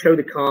only show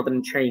the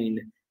carbon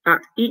chain.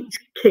 At each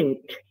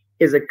kink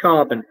is a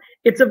carbon.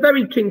 It's a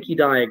very kinky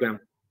diagram.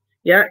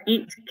 Yeah,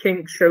 each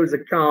kink shows a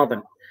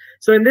carbon.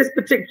 So in this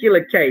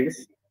particular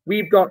case,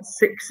 we've got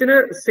 6 in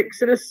a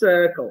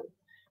circle.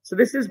 So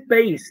this is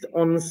based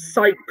on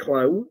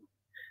cyclo.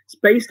 It's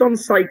based on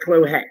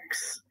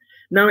cyclohex.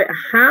 Now it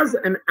has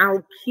an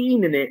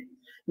alkene in it.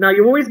 Now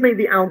you always make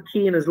the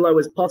alkene as low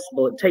as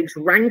possible. It takes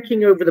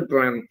ranking over the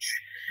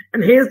branch.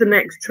 And here's the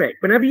next trick.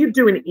 Whenever you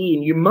do an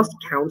ene, you must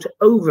count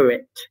over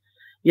it.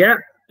 Yeah.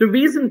 The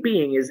reason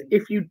being is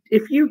if you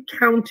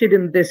counted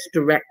in this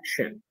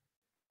direction,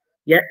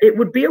 yeah, it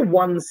would be a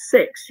 1,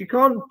 6. You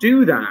can't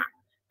do that.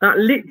 That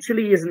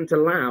literally isn't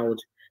allowed.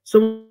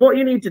 So what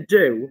you need to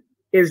do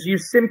is you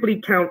simply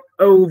count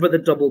over the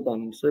double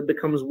bond. So it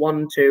becomes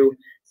 1, 2,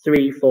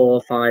 3,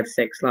 4, 5,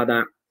 6, like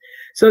that.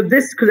 So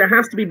this, because it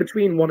has to be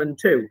between 1 and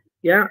 2.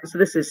 Yeah. So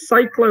this is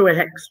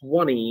cyclohex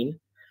 1ene.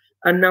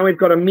 And now we've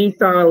got a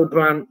methyl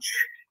branch.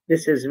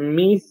 This is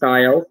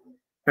methyl.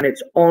 And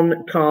it's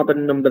on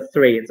carbon number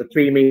 3. It's a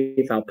 3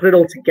 methyl. Put it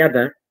all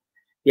together.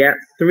 Yeah.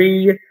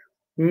 3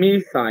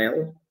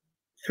 methyl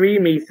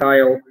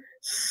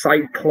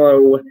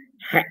cyclohex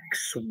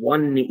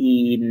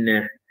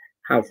 1ene.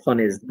 How fun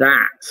is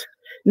that?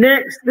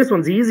 Next, this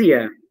one's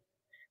easier.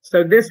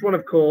 So this one,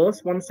 of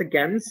course, once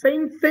again,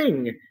 same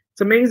thing.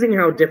 It's amazing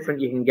how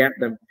different you can get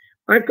them.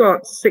 I've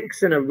got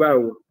 6 in a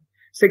row,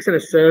 6 in a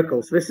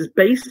circle. So this is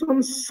based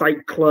on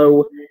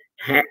cyclohex.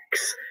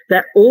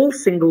 They're all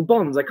single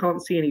bonds. I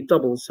can't see any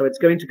doubles, so it's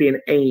going to be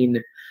an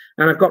ane.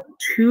 And I've got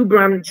 2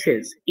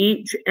 branches.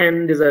 Each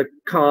end is a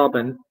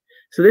carbon.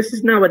 So this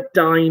is now a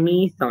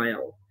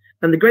dimethyl.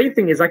 And the great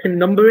thing is I can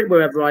number it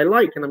wherever I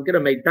like, and I'm going to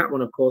make that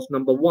one, of course,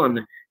 number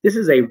 1. This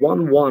is a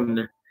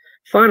 1-1.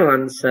 Final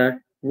answer,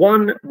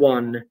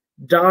 1-1,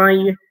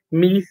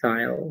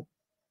 dimethyl.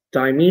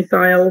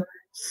 Dimethyl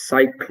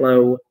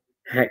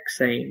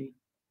cyclohexane.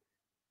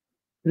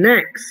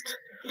 Next,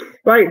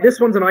 right, this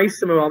one's an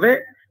isomer of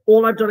it.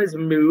 All I've done is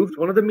moved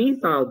one of the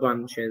methyl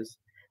branches.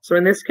 So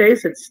in this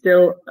case, it's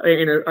still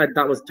in a,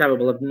 that was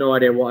terrible. I have no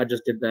idea what I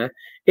just did there.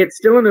 It's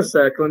still in a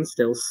circle and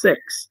still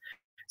 6.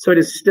 So it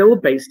is still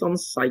based on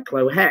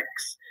cyclohex.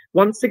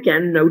 Once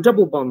again, no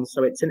double bonds,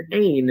 so it's an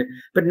ane.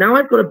 But now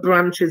I've got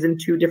branches in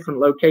 2 different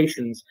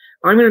locations.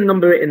 I'm going to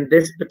number it in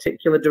this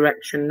particular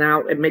direction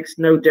now. It makes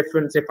no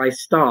difference if I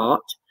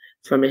start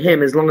from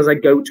him as long as I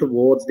go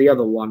towards the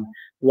other one.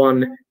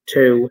 1,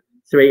 2,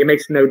 3. It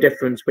makes no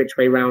difference which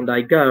way round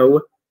I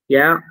go.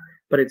 Yeah,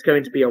 but it's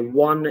going to be a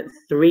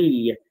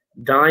 1,3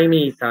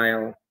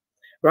 dimethyl.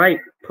 Right,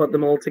 put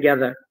them all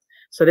together.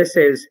 So this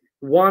is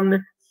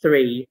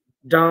 1,3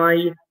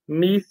 dimethyl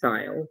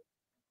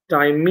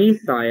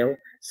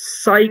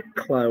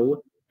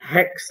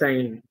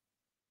cyclohexane.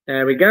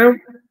 There we go.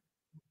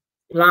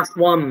 Last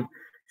one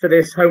for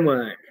this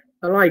homework.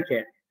 I like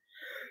it.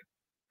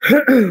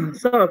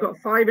 So I've got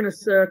 5 in a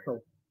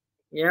circle.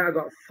 Yeah, I've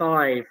got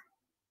 5.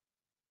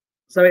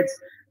 So it's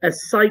a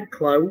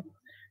cyclo,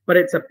 but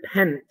it's a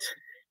pent.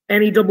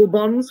 Any double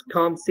bonds?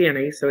 Can't see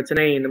any, so it's an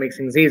ane that makes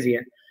things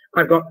easier.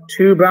 I've got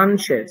 2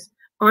 branches.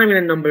 I'm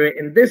going to number it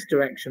in this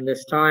direction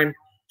this time,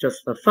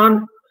 just for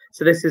fun.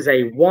 So this is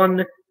a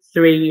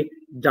 1,3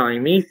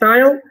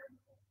 dimethyl.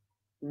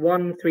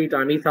 1,3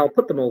 dimethyl.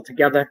 Put them all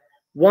together.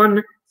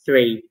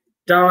 1,3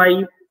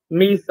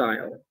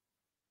 dimethyl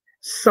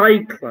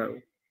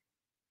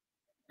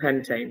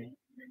cyclopentane.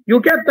 You'll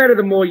get better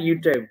the more you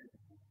do.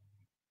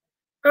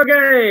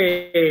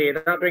 Okay,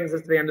 that brings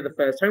us to the end of the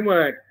first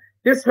homework.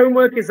 This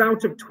homework is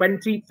out of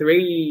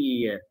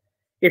 23.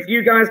 If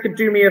you guys could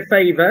do me a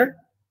favor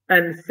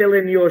and fill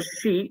in your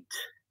sheet,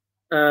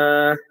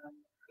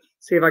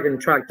 see if I can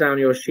track down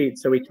your sheet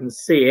so we can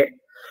see it.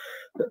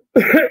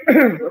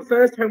 The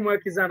first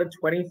homework is out of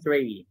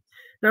 23.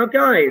 Now,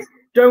 guys,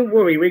 don't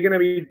worry. We're going to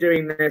be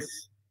doing this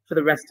for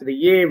the rest of the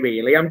year,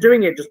 really. I'm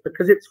doing it just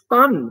because it's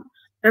fun.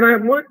 And I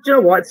want, you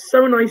know what? It's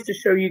so nice to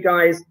show you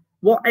guys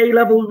what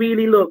A-level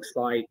really looks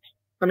like.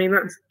 I mean,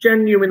 that's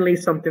genuinely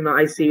something that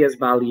I see as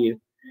value.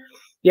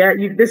 Yeah,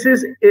 this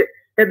is it.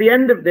 At the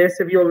end of this,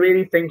 if you're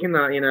really thinking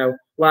that, you know,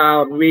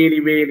 wow, I'm really,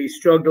 really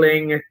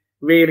struggling,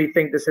 really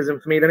think this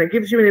isn't for me, then it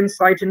gives you an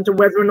insight into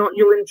whether or not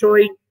you'll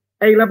enjoy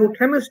A-level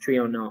chemistry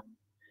or not.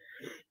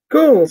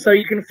 Cool. So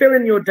you can fill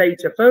in your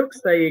data, folks.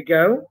 There you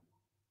go.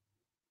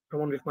 I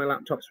wonder if my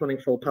laptop's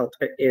running full pelt.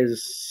 It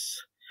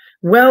is.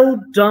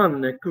 Well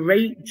done.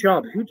 Great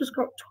job. Who just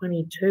got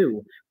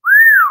 22?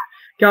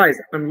 Guys,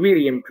 I'm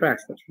really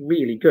impressed. That's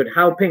really good.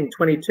 How Ping,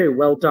 22.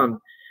 Well done.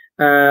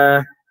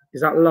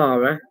 Is that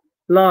Lara?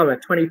 Lara,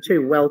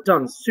 22. Well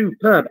done.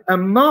 Superb.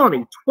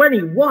 Amani,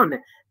 21.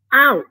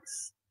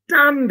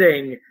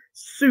 Outstanding.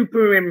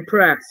 Super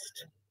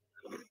impressed.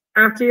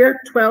 Atia,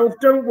 12.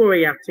 Don't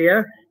worry,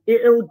 Atia.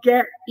 It'll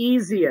get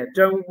easier.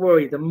 Don't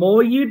worry. The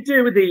more you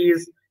do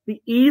these, the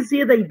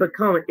easier they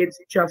become. It's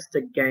just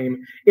a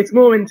game. It's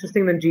more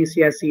interesting than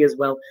GCSE as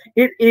well.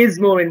 It is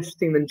more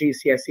interesting than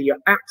GCSE. You're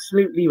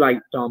absolutely right,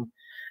 Dom.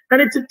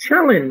 And it's a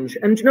challenge.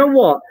 And you know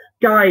what?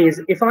 Guys,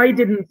 if I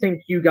didn't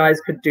think you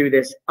guys could do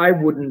this, I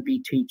wouldn't be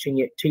teaching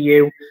it to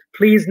you.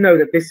 Please know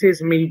that this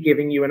is me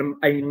giving you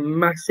a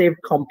massive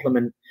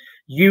compliment.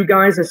 You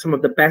guys are some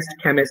of the best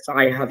chemists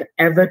I have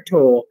ever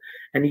taught,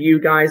 and you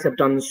guys have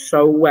done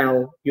so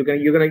well. You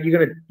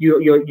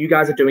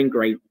guys are doing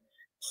great.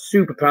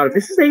 Super proud of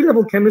this. Is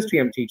A-level chemistry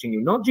I'm teaching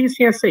you, not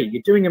GCSE.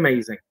 You're doing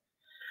amazing.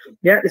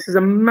 Yeah, this is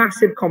a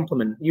massive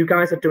compliment. You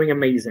guys are doing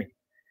amazing.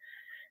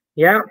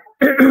 Yeah,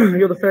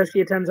 you're the first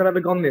year 10s I've ever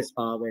gone this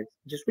far with.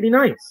 Just really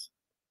nice.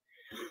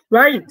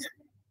 Right,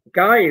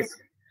 guys,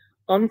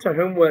 on to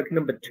homework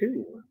number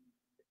 2.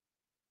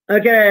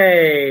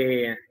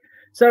 Okay,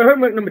 so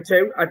homework number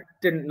 2, I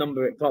didn't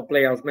number it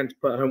properly. I was meant to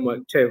put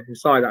homework 2. I'm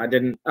sorry that I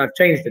didn't. I've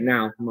changed it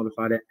now,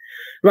 modified it.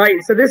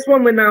 Right, so this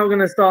one we're now going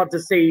to start to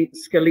see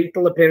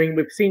skeletal appearing.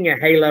 We've seen a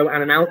halo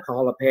and an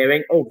alcohol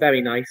appearing. Oh,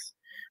 very nice.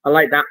 I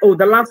like that. Oh,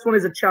 the last one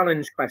is a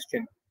challenge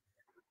question.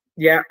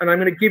 Yeah, and I'm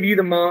going to give you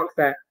the mark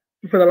there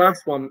for the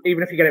last one,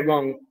 even if you get it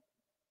wrong.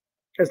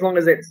 As long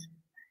as it's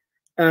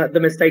the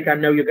mistake I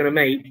know you're going to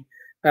make,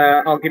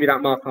 I'll give you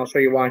that mark and I'll show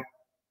you why.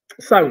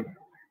 So,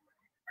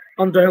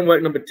 on to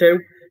homework number 2.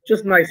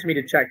 Just nice for me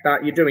to check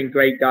that. You're doing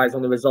great, guys,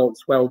 on the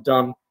results. Well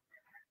done.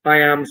 I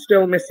am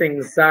still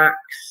missing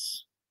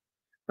Zach's.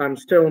 I'm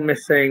still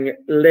missing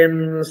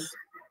Lynn's.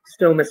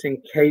 Still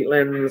missing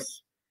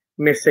Caitlin's.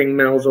 Missing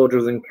Mel's,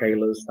 Audra's, and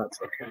Kayla's. That's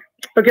okay.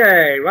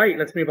 Okay, right.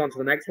 Let's move on to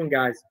the next one,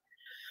 guys.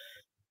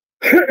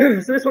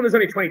 So this one is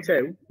only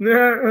 22.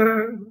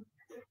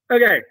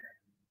 Okay.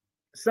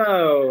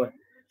 So,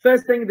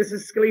 first thing, this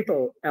is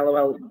skeletal.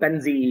 LOL,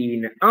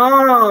 benzene.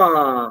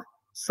 Ah!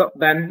 Sup,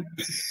 Ben?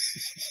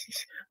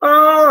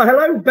 Oh,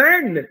 hello,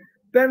 Ben.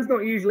 Ben's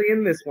not usually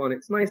in this one.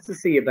 It's nice to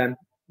see you, Ben.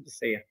 Good to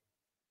see you.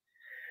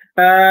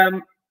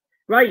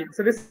 Right,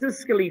 so this is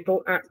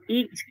skeletal. At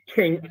each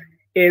kink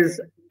is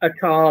a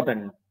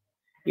carbon.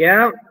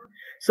 Yeah.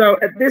 So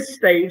at this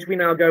stage, we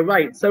now go,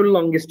 right, so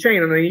longest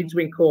chain, and I need to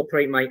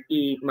incorporate my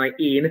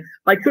ene.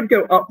 I could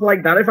go up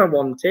like that if I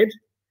wanted,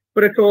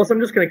 but of course,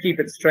 I'm just going to keep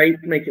it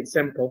straight, make it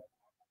simple.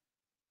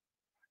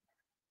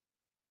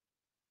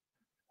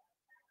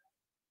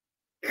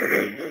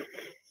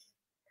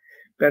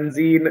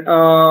 Benzene.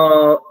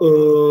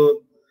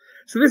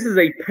 So this is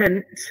a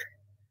pent.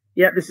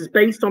 Yeah, this is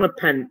based on a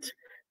pent.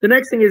 The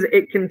next thing is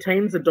it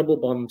contains a double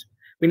bond.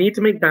 We need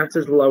to make that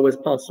as low as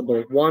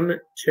possible. 1,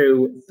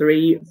 2,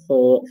 3,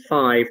 4,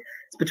 5.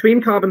 It's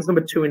between carbons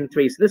number 2 and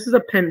 3. So this is a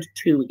pent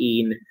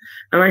 2-ene.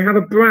 And I have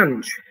a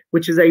branch,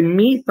 which is a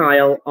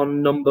methyl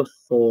on number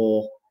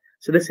 4.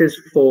 So this is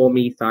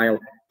 4-methyl.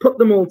 Put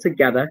them all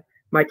together.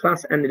 My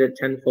class ended at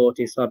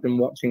 10:40, so I've been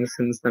watching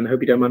since then. I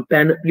hope you don't mind.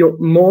 Ben, you're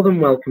more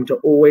than welcome to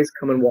always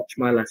come and watch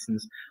my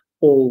lessons.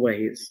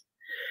 Always.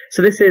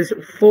 So this is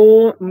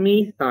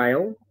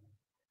 4-methyl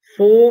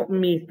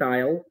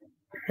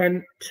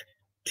pent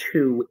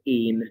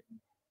 2-ene.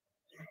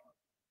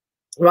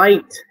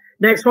 Right.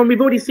 Next one.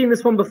 We've already seen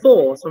this one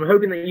before, so I'm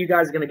hoping that you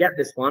guys are going to get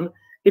this one.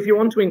 If you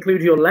want to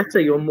include your letter,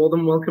 you're more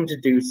than welcome to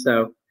do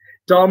so.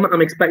 Dom,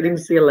 I'm expecting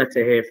to see a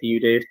letter here for you,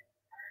 dude.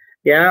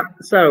 Yeah,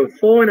 so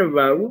 4 in a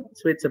row,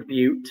 so it's a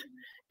bute.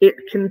 It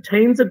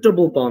contains a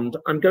double bond.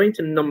 I'm going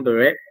to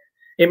number it.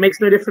 It makes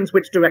no difference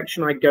which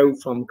direction I go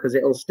from because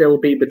it'll still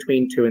be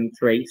between 2 and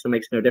 3, so it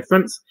makes no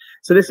difference.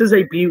 So this is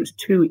a bute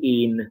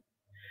 2-ene.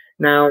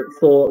 Now,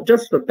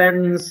 just for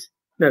Dom's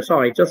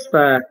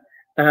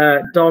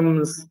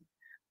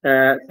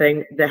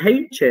thing, the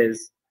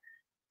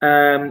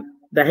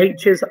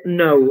H's,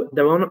 no,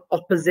 they're on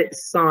opposite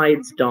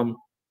sides, Dom.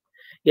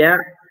 Yeah,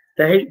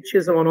 the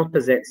H's are on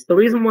opposites. The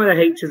reason why the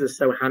H's are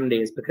so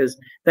handy is because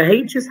the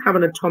H's have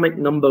an atomic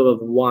number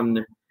of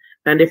 1.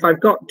 And if I've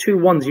got 2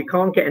 1s, you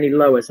can't get any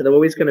lower, so they're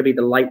always going to be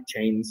the light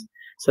chains.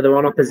 So they're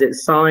on opposite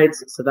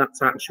sides, so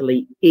that's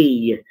actually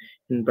E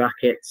in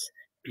brackets,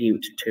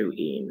 bute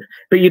 2-ene.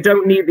 But you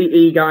don't need the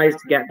E, guys,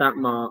 to get that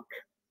mark.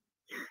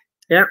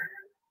 Yeah.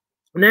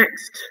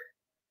 Next.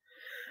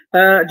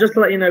 Just to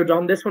let you know,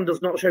 Dom, this one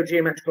does not show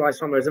geometrical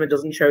isomerism. It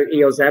doesn't show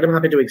E or Z. I'm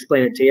happy to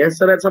explain it to you.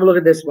 So let's have a look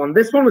at this one.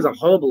 This one was a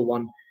horrible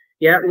one.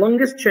 Yeah,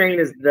 longest chain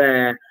is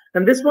there.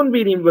 And this one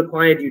really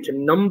required you to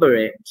number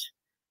it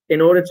in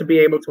order to be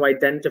able to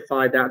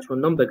identify the actual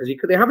number, because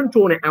they haven't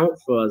drawn it out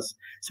for us.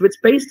 So it's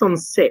based on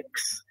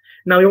 6.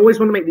 Now, we always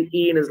want to make the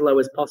ene as low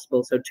as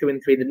possible, so 2 and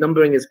 3. The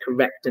numbering is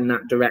correct in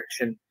that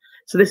direction.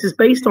 So this is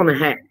based on a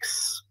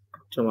hex.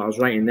 So I was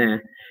writing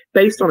there.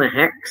 Based on a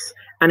hex,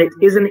 and it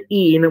is an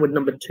ene with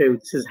number 2.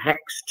 This is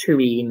hex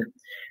 2-ene.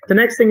 The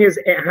next thing is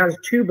it has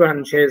 2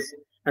 branches,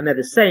 and they're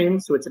the same,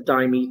 so it's a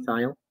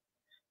dimethyl.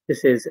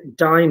 This is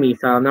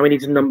dimethyl. Now we need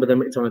to number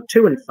them. It's on a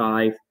 2 and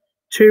 5.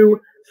 2,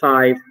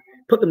 5.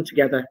 Put them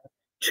together.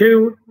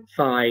 2,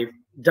 5,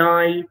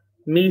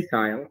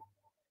 dimethyl,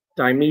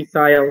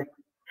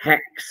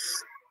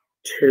 hex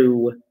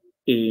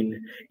 2-ene.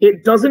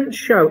 It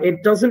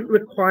doesn't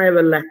require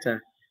a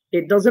letter.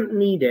 It doesn't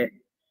need it.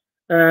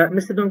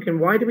 Mr. Duncan,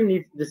 why do we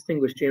need to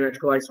distinguish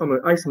geometrical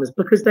isomers?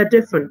 Because they're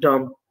different,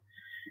 Dom.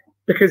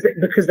 Because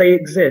they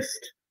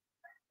exist.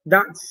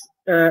 That's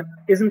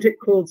isn't it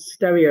called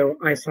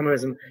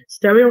stereoisomerism?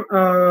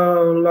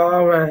 Oh,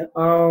 Laura.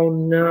 Oh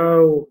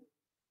no.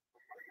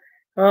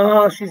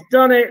 Oh, she's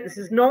done it. This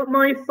is not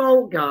my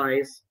fault,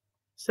 guys.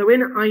 So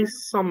in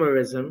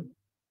isomerism,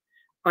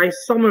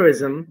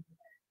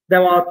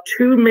 there are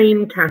 2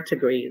 main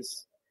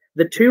categories.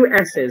 The 2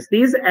 S's.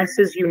 These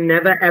S's you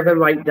never, ever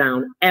write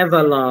down.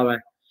 Ever,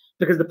 Lara.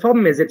 Because the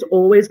problem is it's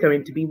always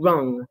going to be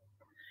wrong.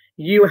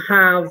 You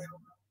have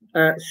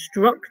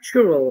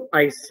structural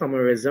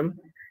isomerism,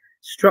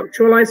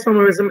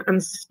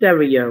 and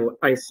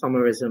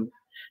stereoisomerism.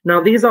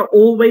 Now, these are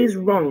always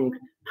wrong.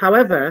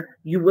 However,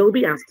 you will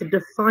be asked to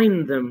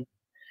define them.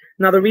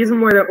 Now, the reason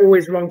why they're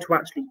always wrong to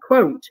actually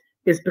quote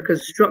is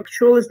because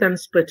structural is then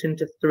split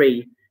into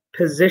 3.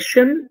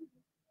 Position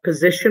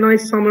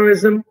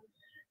isomerism,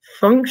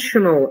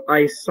 functional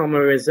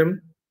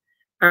isomerism,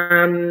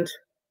 and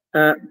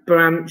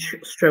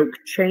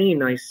branch/chain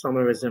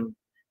isomerism,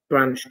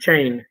 branch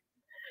chain.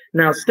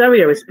 Now,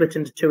 stereo is split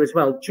into 2 as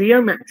well.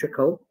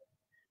 Geometrical,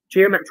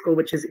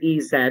 which is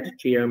EZ,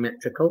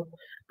 geometrical,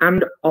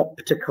 and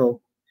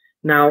optical.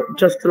 Now,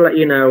 just to let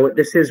you know,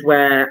 this is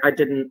where I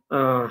didn't...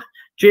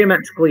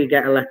 geometrical, you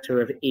get a letter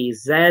of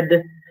EZ,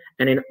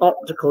 and in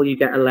optical, you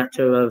get a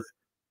letter of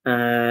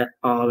R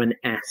and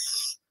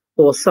S,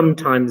 or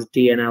sometimes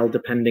DNL,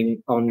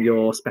 depending on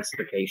your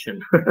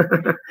specification.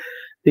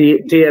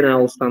 The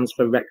DNL stands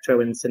for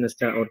recto and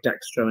sinister, or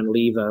dextro and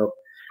levo.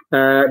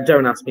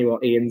 Don't ask me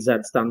what E and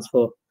Z stands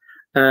for.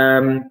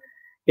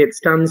 It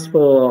stands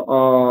for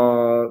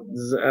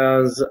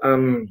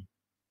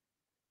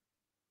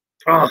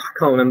I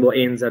can't remember what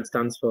E and Z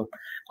stands for.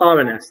 R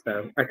and S,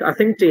 though. I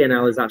think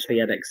DNL is actually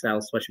Edexcel,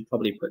 so I should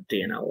probably put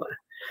DNL there.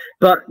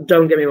 But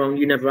don't get me wrong,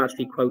 you never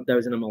actually quote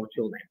those in a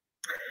molecule name.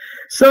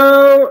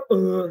 So,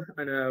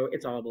 I know,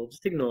 it's horrible.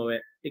 Just ignore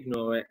it.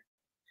 Ignore it.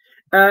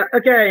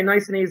 Okay,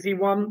 nice and easy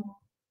one.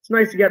 It's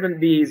nice to get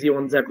the easy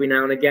ones every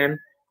now and again.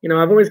 You know,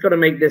 I've always got to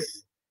make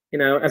this, you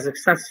know, a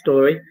success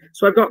story.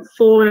 So I've got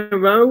 4 in a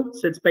row.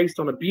 So it's based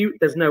on a bute.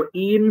 There's no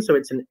ene, so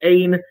it's an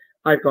ane.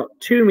 I've got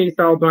 2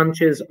 methyl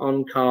branches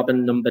on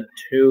carbon number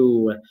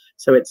 2.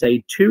 So it's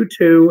a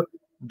 2,2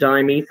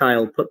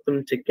 dimethyl. Put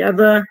them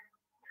together.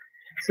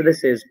 So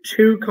this is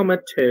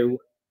 2,2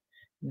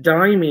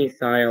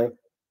 dimethyl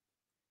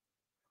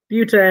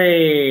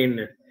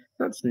butane.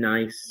 That's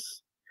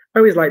nice. I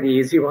always like the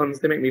easy ones.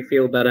 They make me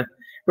feel better.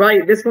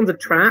 Right, this one's a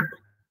trap.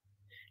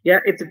 Yeah,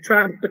 it's a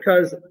trap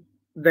because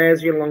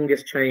there's your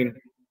longest chain.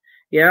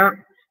 Yeah,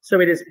 so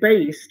it is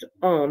based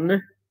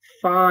on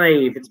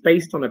 5. It's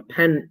based on a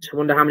pent. I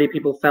wonder how many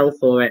people fell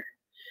for it.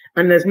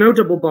 And there's no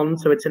double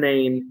bond, so it's an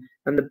ane.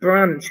 And the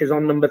branch is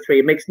on number 3.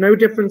 It makes no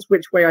difference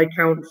which way I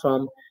count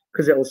from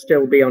because it'll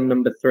still be on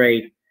number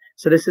 3.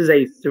 So this is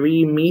a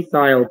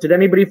 3-methyl. Did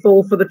anybody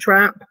fall for the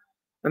trap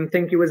and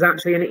think it was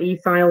actually an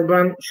ethyl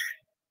branch?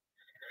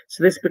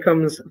 So this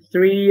becomes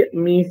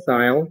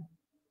 3-methyl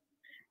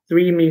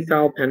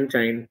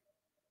pentane.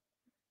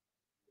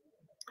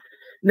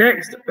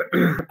 Next,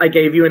 I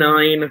gave you an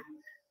ine.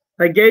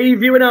 I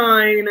gave you an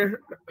ine.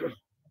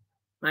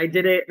 I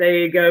did it. There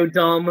you go,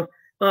 Dom.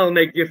 I'll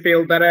make you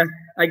feel better.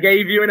 I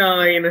gave you an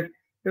ine.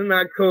 Isn't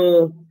that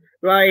cool?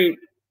 Right.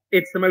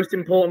 It's the most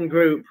important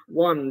group.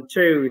 1,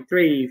 2,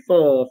 3,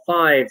 4,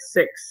 5,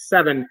 6,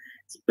 7.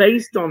 It's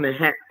based on a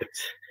hept.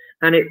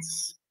 And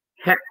it's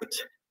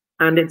hept.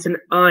 And it's an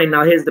ine.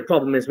 Now, here's the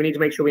problem is we need to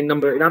make sure we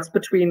number it. That's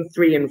between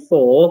 3 and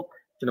 4.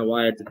 Don't know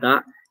why I did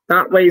that.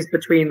 That way is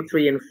between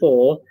 3 and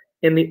 4.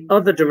 In the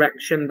other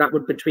direction, that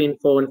would be between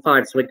 4 and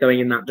 5. So we're going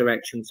in that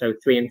direction. So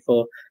 3 and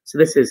 4. So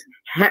this is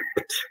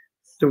hept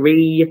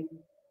 3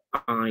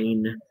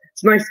 ine.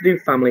 It's nice to do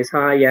families.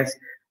 Hi, yes.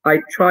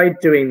 I tried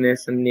doing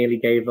this and nearly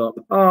gave up.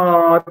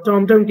 Oh,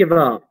 Dom, don't give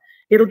up.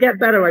 It'll get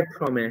better, I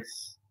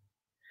promise.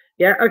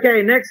 Yeah,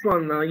 okay, next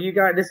one now. You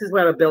guys, this is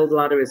where a build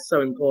ladder is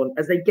so important.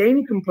 As they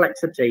gain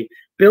complexity,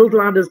 build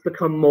ladders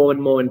become more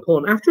and more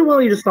important. After a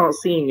while, you just start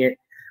seeing it.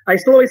 I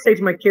still always say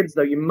to my kids,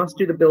 though, you must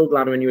do the build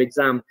ladder in your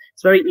exam.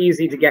 It's very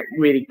easy to get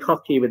really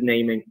cocky with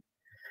naming.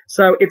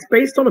 So it's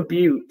based on a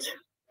bute.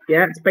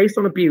 Yeah, it's based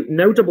on a bute.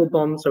 No double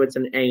bond, so it's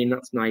an ane.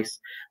 That's nice.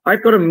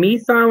 I've got a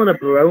methyl and a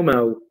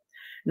bromo.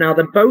 Now,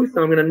 they're both,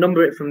 I'm going to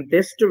number it from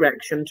this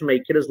direction to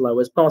make it as low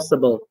as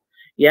possible.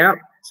 Yeah,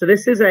 so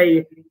this is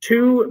a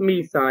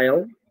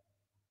 2-methyl.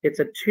 It's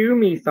a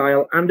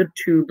 2-methyl and a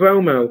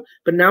 2-bromo.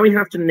 But now we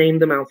have to name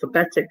them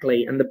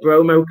alphabetically, and the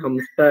bromo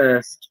comes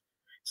first.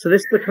 So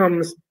this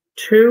becomes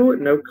 2,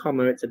 no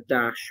comma, it's a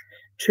dash.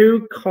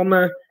 2,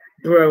 comma,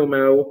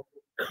 bromo,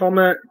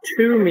 comma,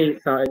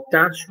 2-methyl,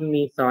 dash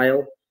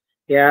methyl.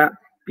 Yeah,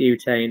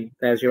 butane.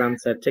 There's your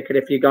answer. Tick it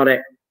if you got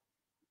it.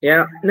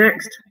 Yeah,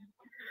 next.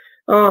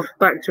 Oh,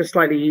 back to a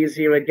slightly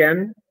easier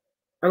again.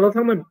 I love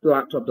how my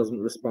laptop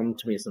doesn't respond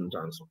to me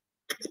sometimes.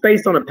 It's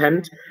based on a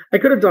pent. I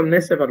could have done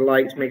this if I'd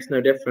liked, makes no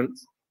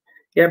difference.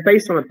 Yeah,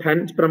 based on a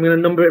pent, but I'm going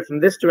to number it from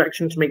this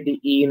direction to make the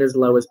ene as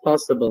low as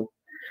possible.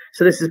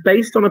 So this is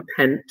based on a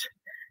pent,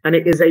 and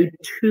it is a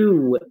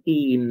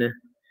 2-ene.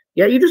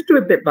 Yeah, you just do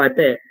it bit by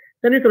bit.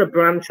 Then you've got a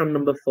branch on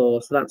number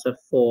 4, so that's a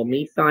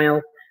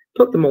 4-methyl.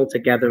 Put them all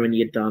together and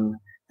you're done.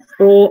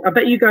 4, I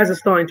bet you guys are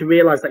starting to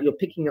realize that you're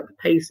picking up the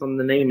pace on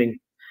the naming.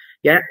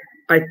 Yeah,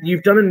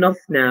 you've done enough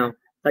now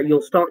that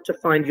you'll start to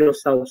find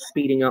yourself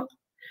speeding up.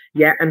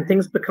 Yeah, and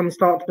things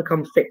start to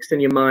become fixed in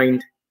your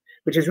mind,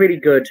 which is really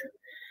good.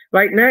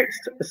 Right,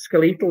 next, a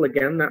skeletal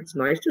again. That's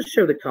nice. Just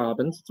show the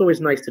carbons. It's always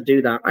nice to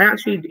do that. I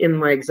actually, in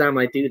my exam,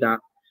 I do that.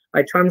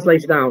 I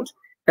translate it out.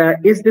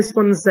 Is this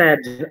one Z?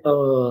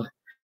 Oh,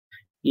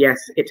 yes,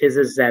 it is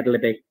a Z,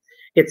 Libby.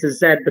 It's a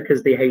Z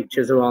because the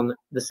H's are on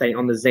the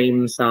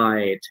same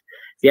side.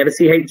 If you ever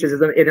see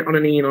H's on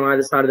an ene on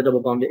either side of the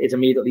double bond, it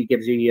immediately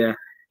gives you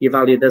your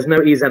value. There's no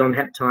EZ on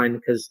heptine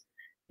because,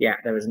 yeah,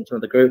 there isn't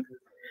another group.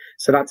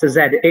 So that's a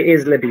Z. It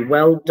is, Libby.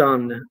 Well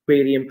done.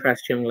 Really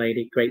impressed, young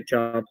lady. Great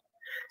job.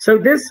 So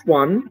this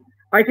one,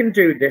 I can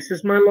do this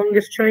as my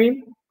longest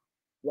chain.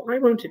 Why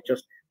won't it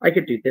just? I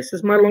could do this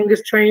as my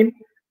longest chain.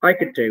 I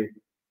could do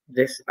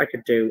this. I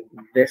could do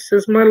this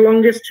as my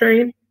longest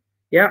chain.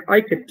 Yeah, I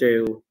could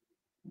do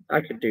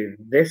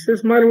this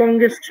as my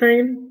longest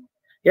chain.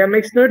 Yeah, it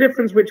makes no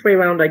difference which way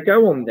around I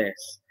go on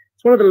this.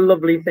 It's one of the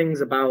lovely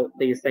things about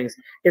these things.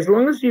 As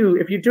long as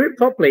if you do it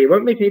properly, it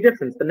won't make any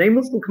difference. The name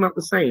will still come out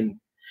the same.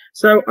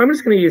 So I'm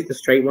just going to use the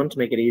straight one to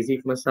make it easy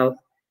for myself.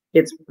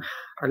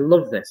 I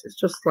love this. It's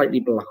just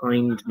slightly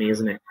behind me,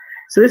 isn't it?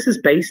 So this is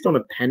based on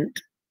a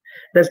pent.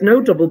 There's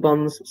no double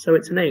bonds, so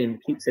it's an ane.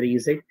 Keeps it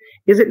easy.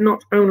 Is it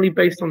not only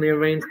based on the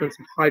arrangements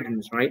of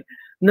hydrogens, right?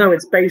 No,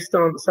 it's based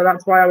on, so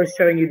that's why I was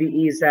showing you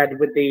the EZ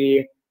with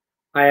the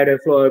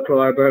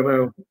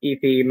iodofluorochlorobromo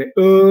ethene.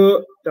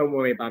 Don't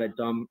worry about it,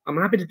 Dom.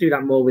 I'm happy to do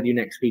that more with you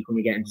next week when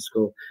we get into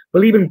school.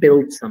 We'll even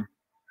build some.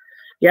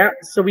 Yeah,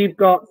 so we've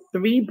got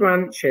 3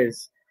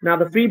 branches. Now,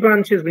 the 3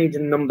 branches we need to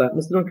number.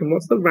 Mr. Duncan,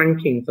 what's the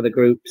ranking for the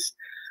groups?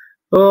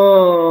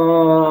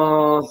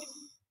 Oh,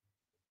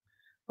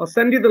 I'll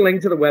send you the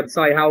link to the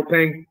website,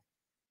 helping.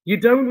 You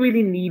don't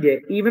really need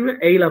it, even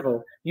at A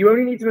level. You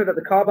only need to know that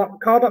the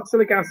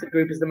carboxylic acid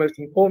group is the most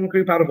important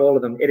group out of all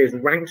of them. It is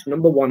ranked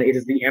number 1. It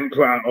is the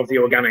emperor of the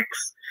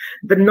organics.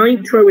 The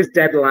nitro is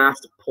dead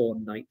last. Poor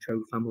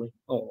nitro family.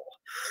 Oh,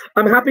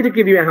 I'm happy to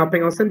give you a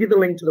helping. I'll send you the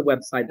link to the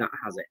website that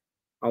has it.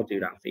 I'll do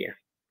that for you.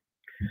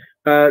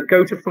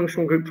 Go to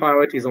functional group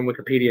priorities on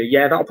Wikipedia.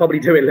 Yeah, that'll probably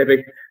do it,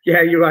 Libby.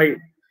 Yeah, you're right.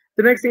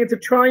 The next thing is a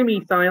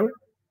trimethyl.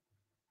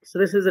 So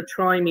this is a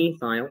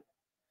trimethyl.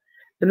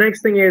 The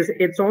next thing is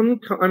I'm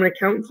going to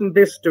count from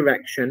this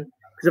direction,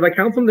 because if I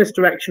count from this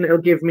direction, it'll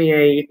give me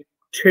a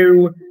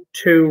 2,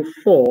 2,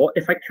 4.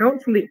 If I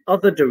count from the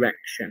other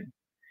direction,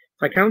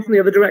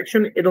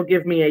 it'll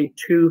give me a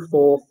 2,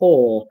 4,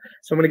 4.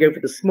 So I'm going to go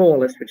for the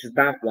smallest, which is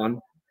that one.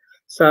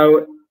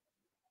 So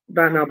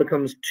that now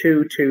becomes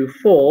 2, 2,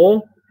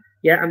 4.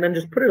 Yeah, and then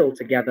just put it all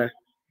together.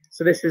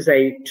 So this is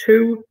a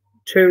 2,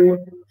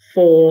 2,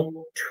 4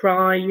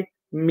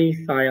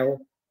 trimethyl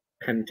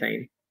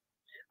pentane.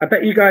 I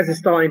bet you guys are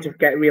starting to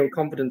get real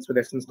confidence with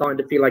this and starting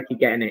to feel like you're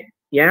getting it.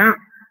 Yeah?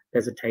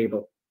 There's a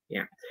table.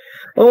 Yeah.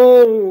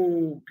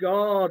 Oh,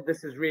 God,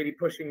 this is really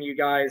pushing you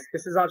guys.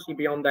 This is actually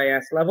beyond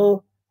AS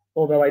level,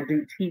 although I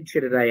do teach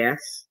it at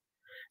AS.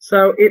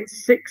 So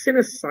it's 6 in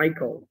a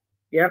cycle.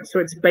 Yeah, so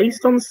it's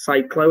based on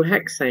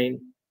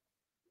cyclohexane.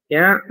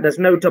 Yeah, there's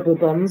no double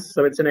bonds,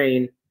 so it's an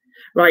ane.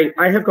 Right,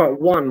 I have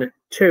got 1,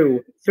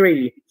 2,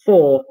 3,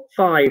 4,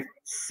 5,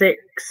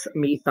 6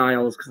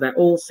 methyls, because they're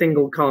all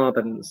single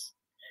carbons.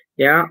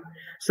 Yeah,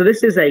 so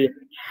this is a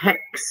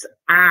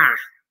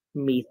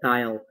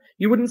hexa-methyl.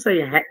 You wouldn't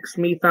say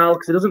hex-methyl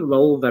because it doesn't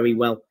roll very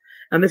well.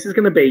 And this is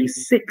going to be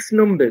 6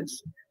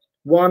 numbers.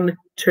 1,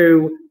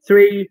 2,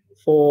 3,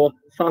 4,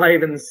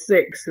 5, and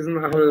 6.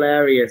 Isn't that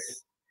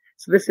hilarious?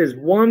 So this is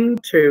 1,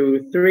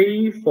 2,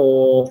 3,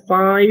 4,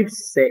 5,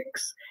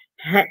 6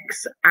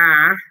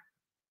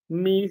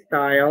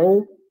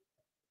 hexa-methyl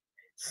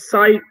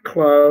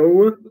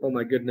cyclo. Oh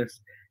my goodness,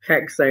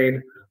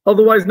 hexane,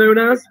 otherwise known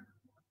as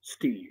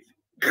Steve.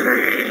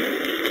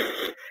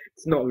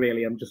 It's not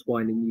really, I'm just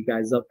winding you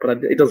guys up,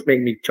 but it does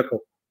make me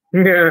chuckle.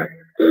 Yeah.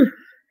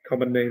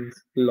 Common names,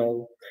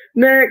 lol.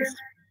 Next.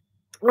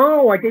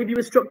 Oh, I gave you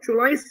a structural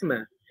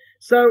isomer.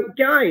 So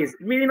guys,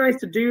 really nice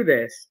to do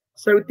this.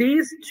 So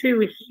these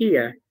two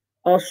here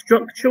are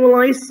structural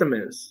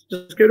isomers.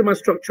 Just go to my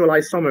structural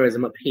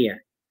isomerism up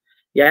here.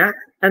 Yeah,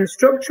 and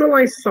structural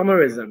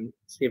isomerism,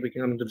 see if we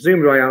can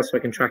zoom right out so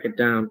I can track it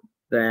down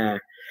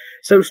there.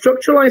 So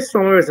structural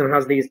isomerism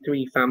has these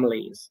 3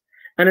 families.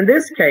 And in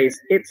this case,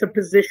 it's a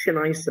position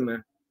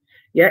isomer.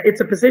 Yeah, it's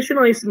a position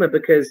isomer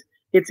because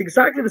it's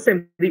exactly the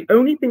same. The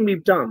only thing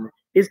we've done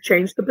is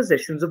change the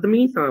positions of the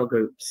methyl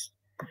groups.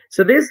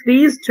 So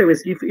these two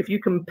is, if you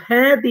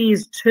compare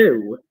these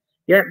two,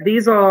 yeah,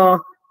 these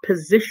are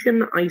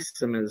position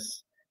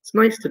isomers. It's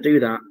nice to do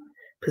that.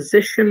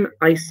 Position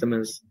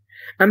isomers.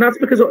 And that's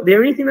because the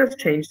only thing that's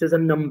changed is a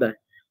number.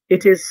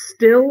 It is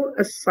still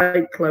a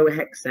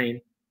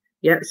cyclohexane.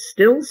 Yeah,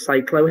 still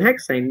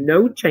cyclohexane.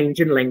 No change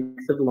in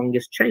length of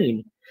longest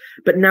chain.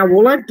 But now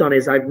all I've done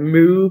is I've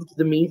moved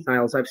the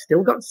methyls. I've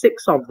still got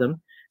 6 of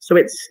them. So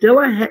it's still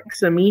a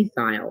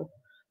hexamethyl.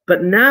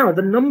 But now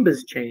the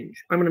numbers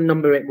change. I'm going to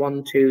number it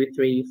 1, 2,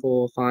 3,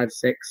 4, 5,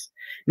 6.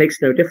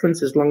 Makes no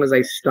difference as long as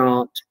I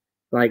start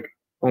like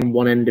on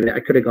one end of it. I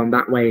could have gone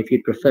that way if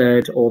you'd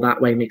preferred, or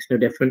that way, makes no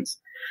difference.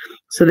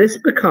 So this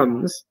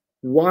becomes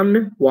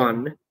 1,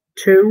 1,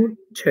 2,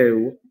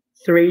 2,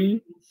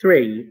 3,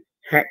 3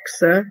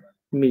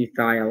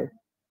 hexamethyl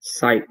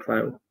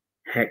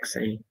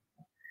cyclohexane.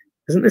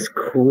 Isn't this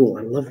cool?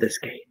 I love this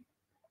game.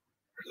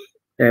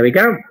 There we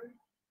go.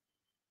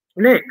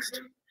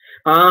 Next.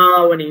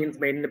 Oh, and Ian's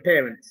made an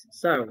appearance.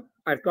 So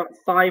I've got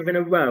 5 in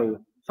a row,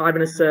 5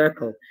 in a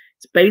circle.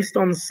 It's based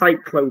on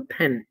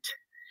cyclopent.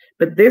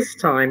 But this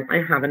time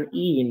I have an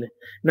ene.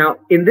 Now,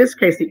 in this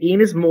case, the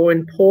ene is more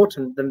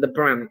important than the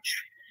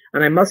branch,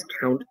 and I must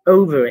count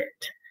over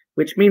it,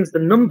 which means the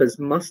numbers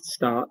must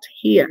start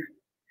here.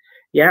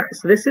 Yeah,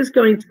 so this is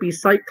going to be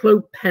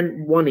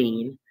cyclopent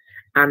 1-ene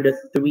and a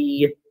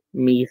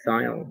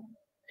 3-methyl.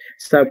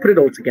 So put it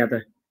all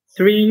together.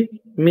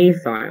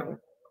 3-methyl.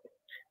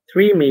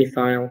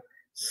 3-methyl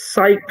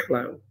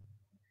cyclopent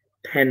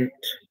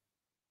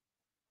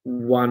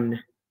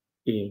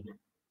 1-ene.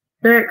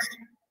 Next.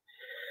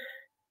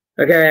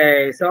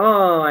 Okay, so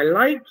I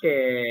like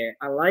it.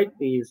 I like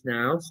these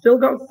now. Still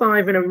got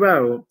 5 in a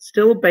row.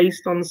 Still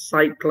based on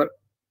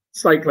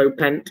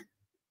cyclopent.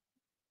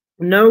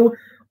 No,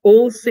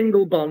 all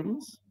single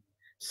bonds.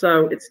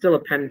 So it's still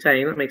a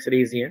pentane. That makes it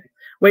easier.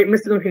 Wait,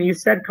 Mr. Duncan, you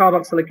said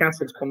carboxylic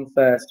acids come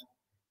first,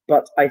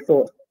 but I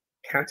thought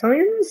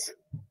cations?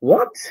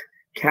 What?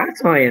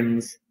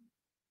 Cations?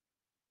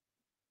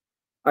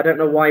 I don't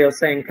know why you're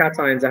saying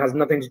cations. It has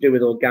nothing to do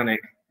with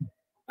organic.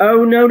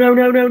 Oh, no,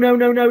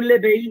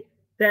 Libby.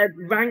 They're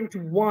ranked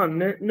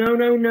 1.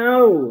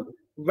 No.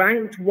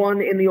 Ranked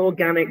 1 in the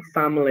organic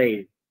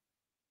family.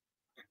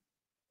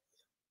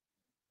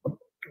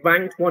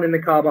 ranked one in the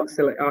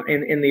carboxylic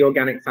in the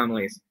organic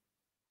families.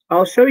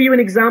 I'll show you an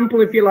example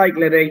if you like,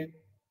 Libby.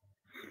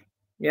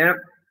 Yeah,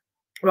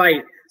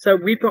 right. So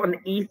we've got an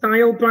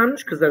ethyl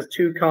branch because there's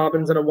 2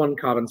 carbons and a 1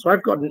 carbon. So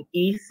I've got an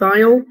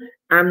ethyl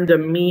and a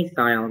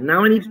methyl.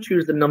 Now I need to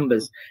choose the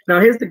numbers. Now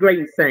here's the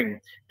great thing.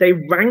 They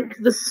rank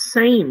the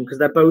same because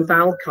they're both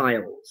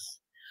alkyls.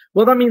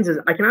 What that means is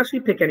I can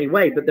actually pick any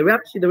way, but there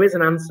is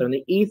an answer, and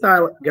the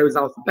ethyl goes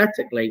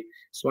alphabetically,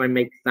 so I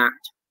make that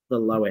the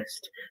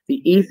lowest.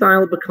 The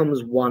ethyl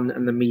becomes 1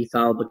 and the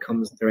methyl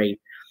becomes 3.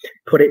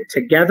 Put it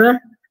together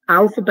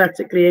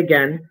alphabetically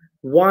again.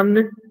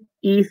 1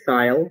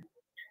 ethyl,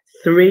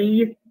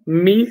 3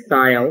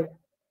 methyl,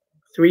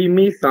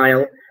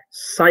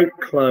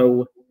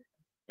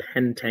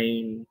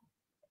 cyclopentane.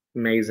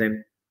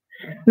 Amazing.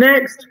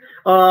 Next,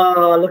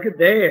 oh, look at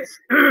this.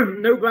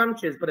 No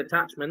branches, but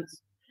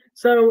attachments.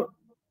 So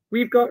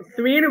we've got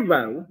 3 in a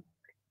row,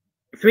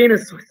 3 in a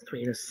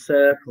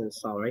circle,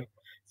 sorry.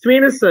 3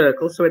 in a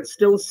circle, so it's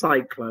still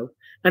cyclo,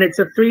 and it's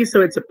a 3,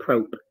 so it's a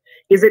prop.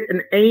 Is it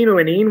an ane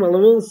or an ene? Well,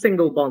 they're all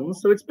single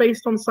bonds, so it's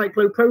based on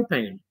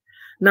cyclopropane.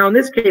 Now, in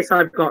this case,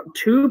 I've got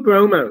 2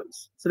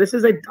 bromos. So this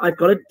is I've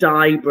got a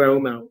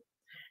dibromo,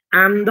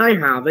 and I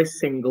have a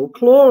single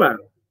chloro.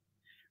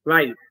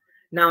 Right.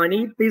 Now,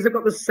 these have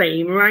got the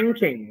same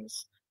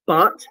rankings,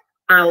 but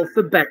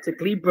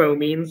alphabetically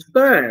bromines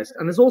first,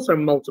 and there's also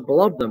multiple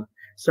of them.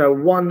 So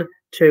 1,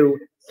 2,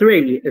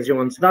 3 is your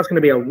one. So that's going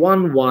to be a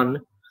 1,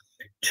 1,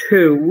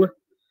 2.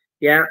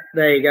 Yeah,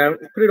 there you go.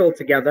 Put it all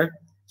together.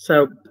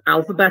 So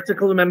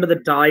alphabetical, remember the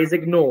di is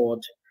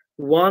ignored.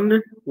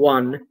 1,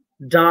 1,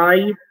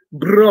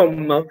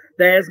 dibromo.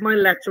 There's my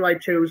letter I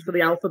chose for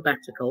the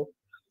alphabetical.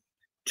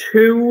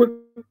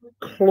 2,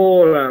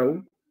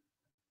 chloro,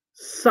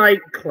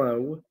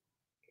 cyclo,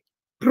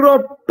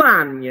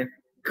 propane.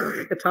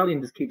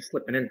 Italian just keeps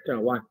slipping in, don't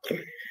know why.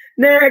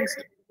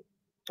 Next.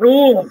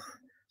 Oh,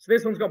 so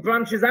this one's got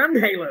branches and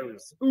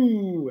halos.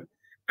 Ooh,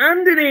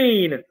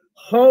 andinine.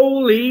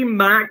 Holy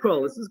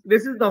mackerel.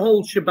 This is the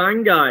whole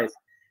shebang, guys.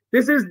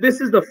 This is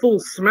the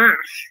full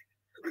smash.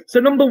 So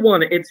number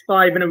 1, it's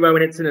 5 in a row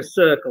and it's in a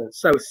circle.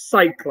 So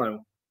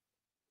cyclo.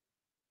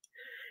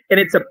 And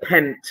it's a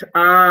pent.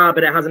 Ah,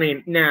 but it has an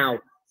ene. Now,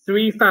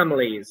 3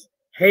 families.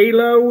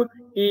 Halo,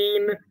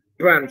 ene,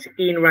 branch.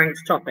 Ene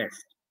ranks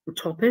toppest.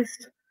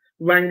 Toppest?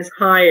 Ranks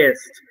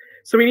highest.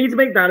 So we need to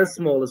make that as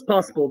small as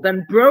possible.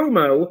 Then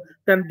bromo,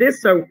 then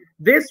this. So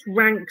this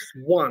ranks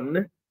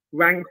 1,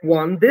 rank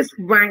 1. This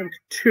ranked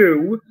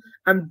 2,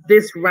 and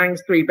this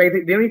ranks 3.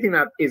 Basically, the only thing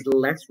that is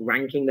less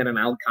ranking than an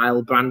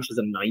alkyl branch is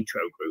a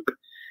nitro group.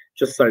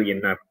 Just so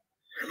you know.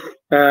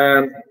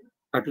 I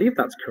believe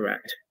that's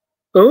correct.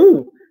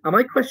 Oh, am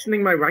I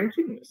questioning my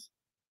rankings?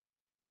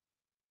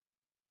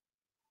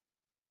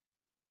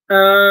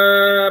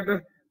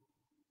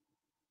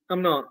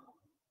 I'm not.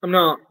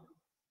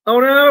 Oh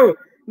no!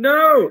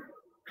 No!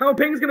 How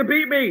Ping's gonna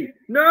beat me?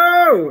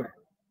 No!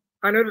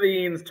 I know that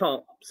the ene's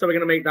top, so we're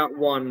gonna make that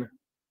 1.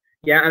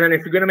 Yeah, and then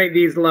if we're gonna make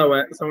these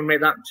lower, so I'm gonna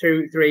make that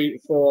 2, 3,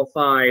 4,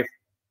 5.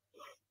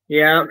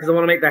 Yeah, because I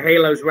want to make the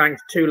halos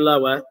ranked 2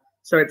 lower.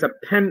 So it's a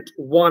pent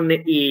 1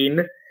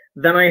 ene.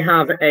 Then I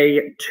have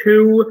a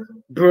 2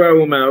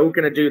 bromo,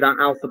 gonna do that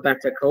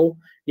alphabetical.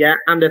 Yeah,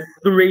 and a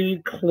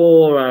 3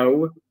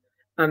 chloro.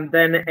 And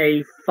then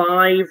a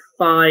 5,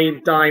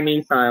 5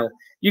 dimethyl.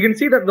 You can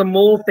see that the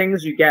more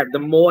things you get, the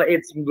more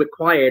it's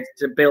required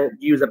to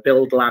use a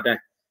build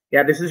ladder.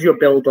 Yeah, this is your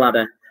build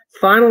ladder.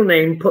 Final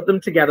name, put them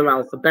together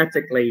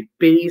alphabetically.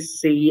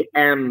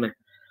 BCM.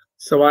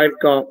 So I've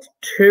got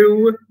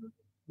 2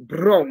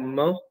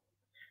 bromo,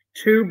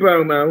 3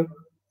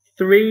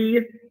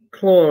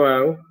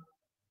 chloro,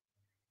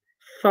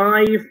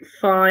 5,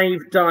 5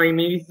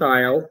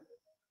 dimethyl.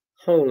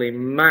 Holy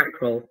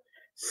mackerel.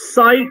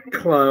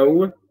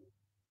 Cyclo.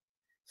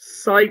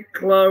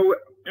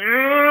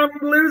 I'm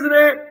losing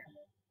it.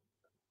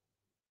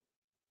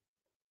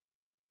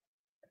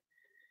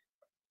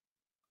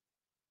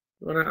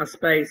 Run out of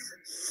space.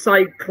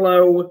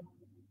 Cyclopent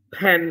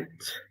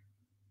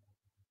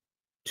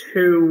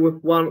 2,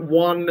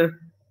 1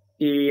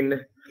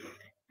 ene.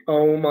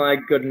 Oh my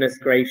goodness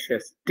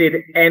gracious.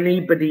 Did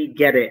anybody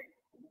get it?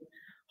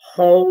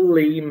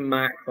 Holy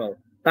mackerel.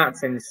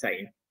 That's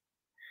insane.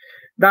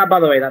 That, by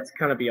the way, that's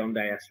kind of beyond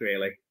AS,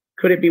 really.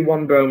 Could it be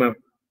 1 bromo?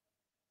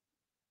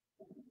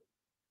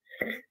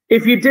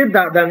 If you did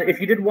that, then, if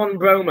you did 1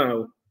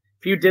 bromo,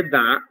 if you did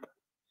that,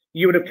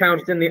 you would have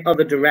counted in the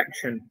other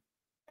direction.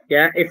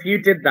 Yeah, if you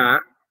did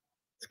that,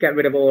 let's get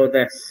rid of all of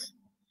this.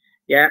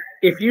 Yeah,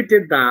 if you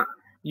did that,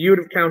 you would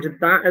have counted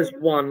that as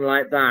 1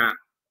 like that.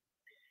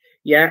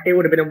 Yeah, it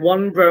would have been a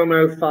 1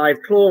 bromo, 5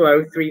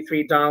 chloro, 3,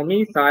 3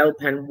 dimethyl,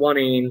 pen 1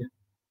 ene.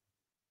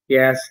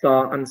 Yeah,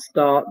 start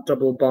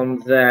double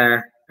bond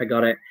there. I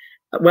got it.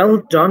 Well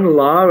done,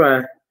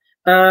 Lara.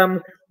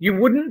 You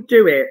wouldn't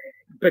do it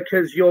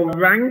because you're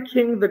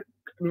ranking the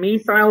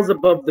methyls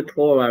above the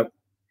chloro.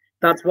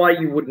 That's why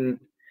you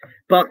wouldn't.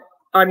 But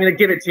I'm going to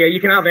give it to you.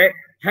 You can have it.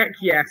 Heck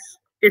yes.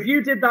 If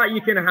you did that,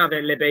 you can have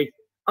it, Libby.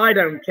 I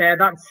don't care.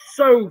 That's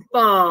so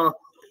far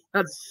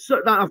That's so,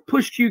 that I've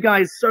pushed you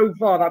guys so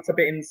far. That's a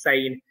bit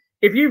insane.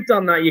 If you've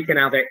done that, you can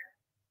have it.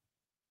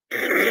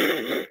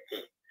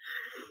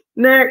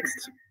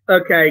 Next.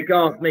 Okay,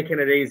 Garth making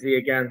it easy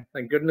again.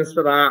 Thank goodness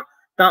for that.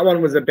 That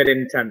one was a bit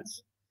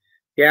intense.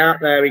 Yeah,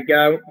 there we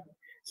go.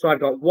 So I've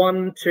got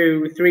 1,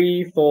 2,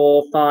 3,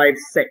 4, 5,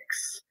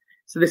 6.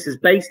 So this is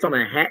based on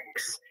a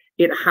hex.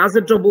 It has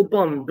a double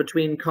bond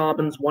between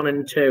carbons 1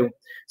 and 2.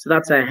 So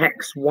that's a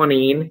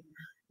hex-1-ene.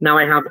 Now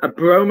I have a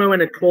bromo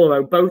and a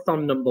chloro, both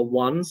on number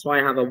 1. So I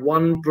have a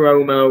 1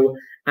 bromo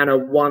and a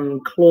 1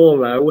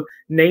 chloro.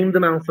 Name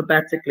them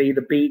alphabetically.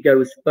 The B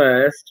goes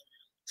first.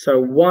 So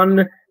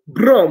 1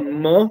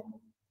 bromo,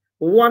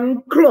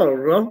 1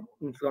 chloro.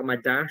 I forgot my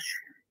dash.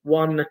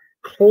 1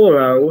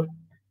 chloro,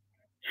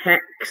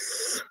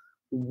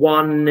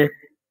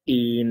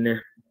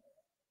 hex-1-ene.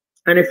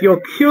 And if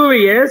you're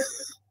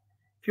curious,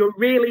 if you're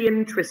really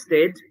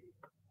interested,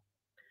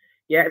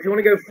 yeah, if you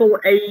want to go full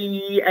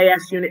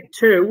AS Unit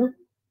 2,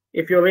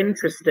 if you're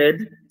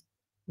interested,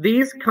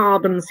 these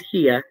carbons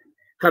here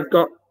have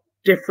got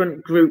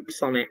different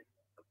groups on it.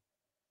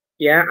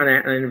 Yeah, and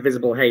an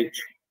invisible H.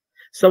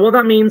 So what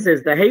that means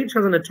is the H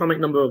has an atomic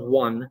number of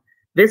 1.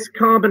 This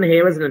carbon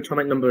here has an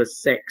atomic number of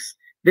 6.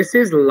 This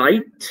is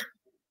light.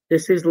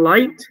 This is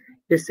light.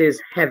 This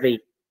is heavy.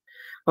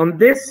 On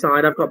this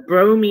side, I've got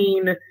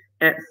bromine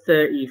at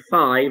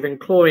 35 and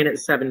chlorine at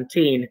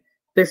 17.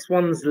 This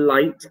one's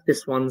light,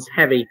 this one's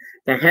heavy.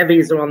 The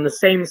heavies are on the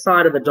same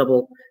side of the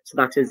double, so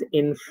that is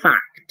in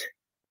fact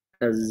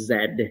a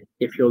Z,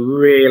 if you're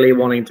really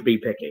wanting to be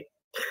picky.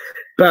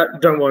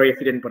 But don't worry if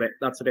you didn't put it,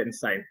 that's a bit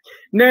insane.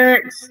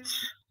 Next,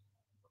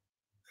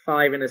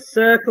 5 in a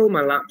circle.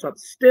 My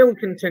laptop's still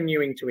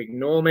continuing to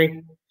ignore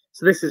me.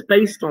 So this is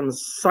based on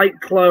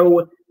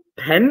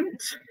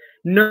cyclopent,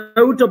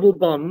 no double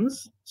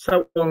bonds,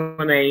 so on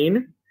an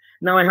ane.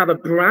 Now I have a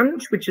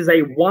branch, which is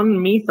a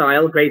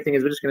 1-methyl. Great thing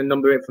is we're just going to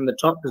number it from the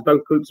top because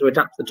both groups are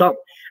attached to the top.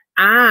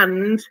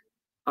 And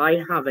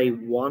I have a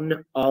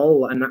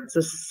 1-ol, and that's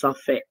a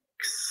suffix.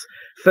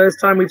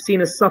 First time we've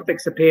seen a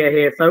suffix appear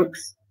here,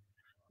 folks.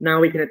 Now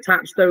we can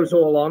attach those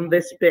all on.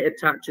 This bit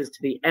attaches to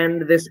the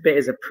end. This bit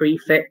is a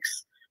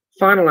prefix.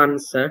 Final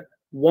answer,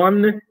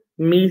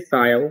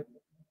 1-methyl,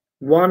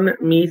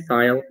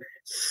 1-methyl,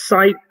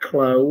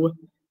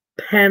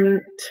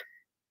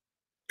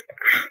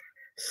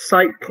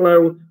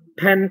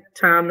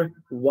 cyclopentan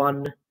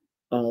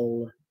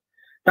 1-ol.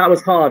 That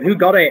was hard. Who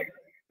got it?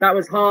 That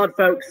was hard,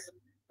 folks.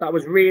 That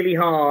was really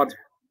hard.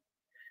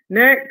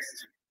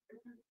 Next.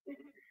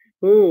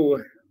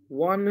 Ooh,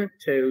 1,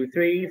 2,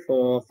 3,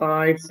 4,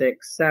 5,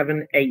 6,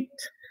 7, 8.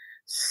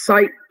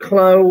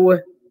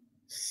 Cyclooct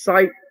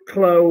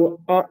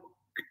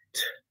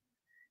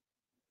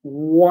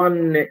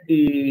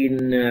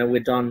 1-ene. We're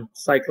done.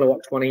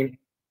 Cyclooct 1-ene.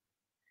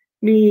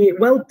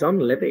 Well done,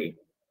 Libby.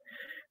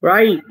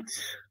 Right.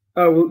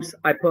 Oh, oops.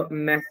 I put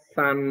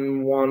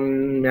methan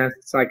 1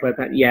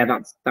 cyclopen. Yeah,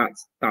 that's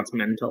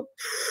mental.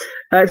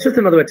 It's just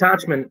another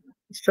attachment.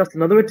 It's just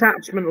another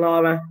attachment,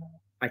 Laura.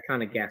 I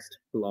kind of guessed.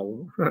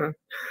 Lol.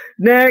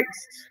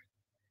 Next.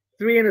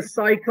 3 in a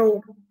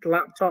cycle.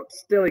 Laptop's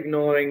still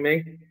ignoring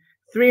me.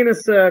 3 in a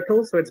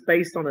circle, so it's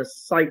based on a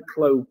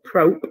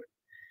cycloprope.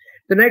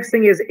 The next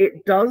thing is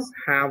it does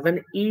have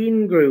an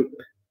ene group.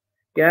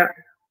 Yeah,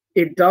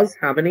 it does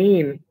have an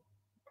ene.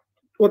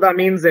 What that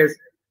means is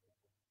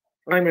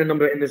I'm going to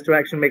number it in this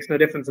direction, makes no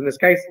difference in this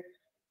case.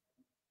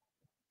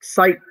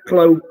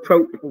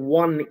 Cycloprope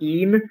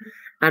 1-ene,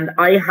 and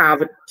I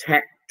have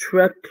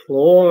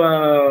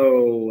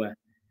tetrachloro.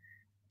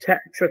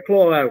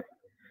 Tetrachloro.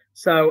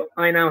 So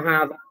I now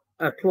have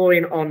a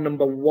chlorine on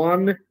number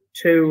 1,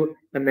 2,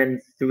 and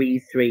then 3,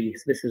 3.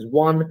 So this is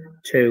 1,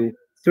 2,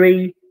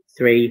 3,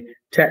 3.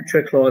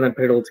 Tetrachloro, then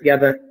put it all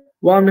together.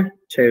 1,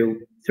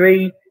 2,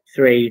 3,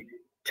 3.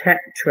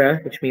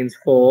 Tetra, which means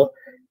 4.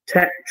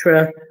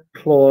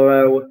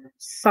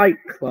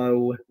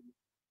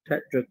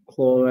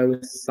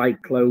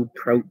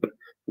 Tetrachlorocycloprope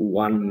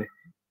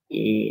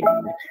 1-ene.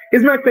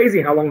 Isn't that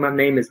crazy how long that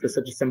name is for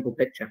such a simple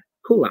picture?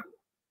 Cool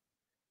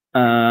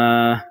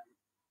that.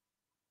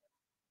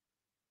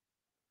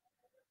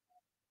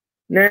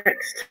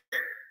 Next.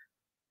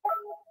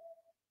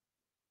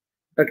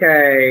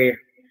 Okay.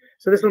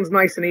 So this one's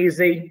nice and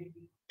easy.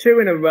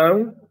 2 in a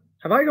row.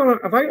 Have I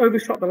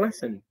overshot the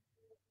lesson?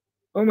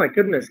 Oh my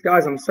goodness,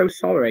 guys, I'm so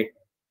sorry.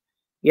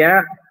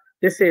 Yeah,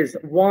 this is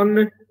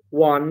 1,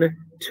 1,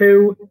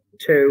 2,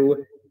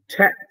 2,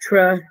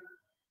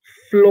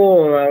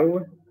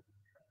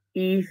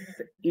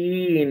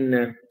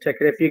 tetrafluoroethene. Check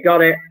it if you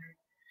got it.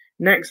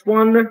 Next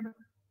one,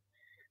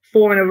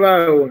 4 in a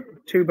row,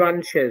 2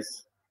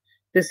 branches.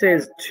 This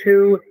is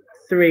 2,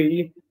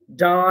 3,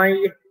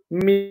 dimethyl.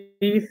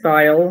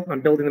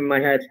 I'm building them in my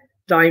head.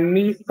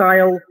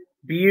 Dimethyl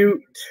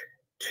bute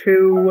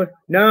 2.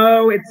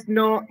 No, it's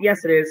not.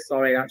 Yes, it is.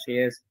 Sorry, it actually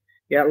is.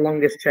 Yeah,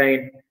 longest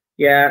chain.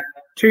 Yeah,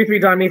 2, 3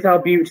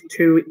 dimethyl bute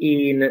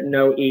 2-ene.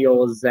 No E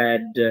or Z.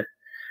 The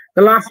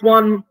last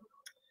one,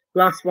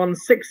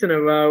 6 in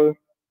a row.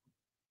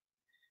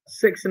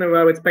 6 in a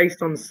row. It's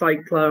based on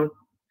cyclo.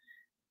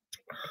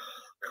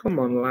 Come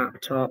on,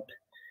 laptop.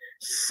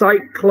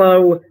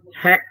 Cyclohex.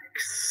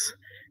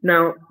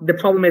 Now, the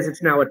problem is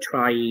it's now a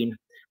triene,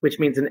 which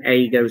means an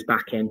A goes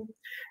back in.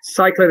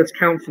 Cyclo, let's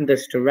count from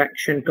this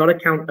direction. Got to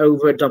count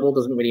over a double,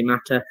 doesn't really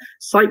matter.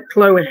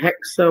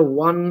 Cyclohexa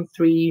 1,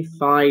 3,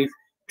 5,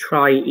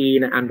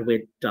 triene, and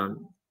we're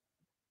done.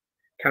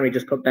 Can we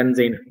just put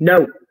benzene?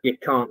 No, you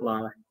can't,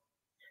 Lara.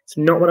 It's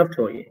not what I've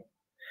taught you.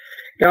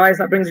 Guys,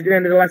 that brings us to the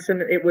end of the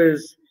lesson. It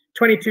was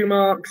 22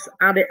 marks.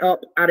 Add it up,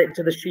 add it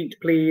to the sheet,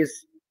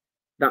 please.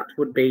 That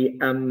would be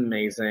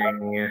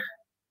amazing.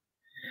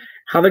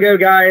 Have a go,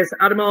 guys.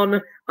 Add them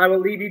on. I will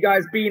leave you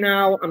guys be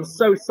now. I'm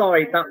so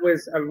sorry that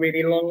was a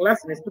really long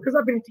lesson. It's because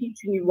I've been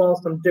teaching you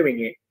whilst I'm doing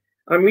it.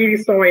 I'm really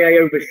sorry I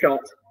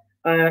overshot.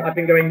 I've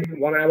been going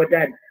 1 hour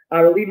dead.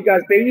 I will leave you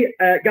guys be.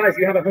 Guys,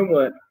 you have a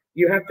homework.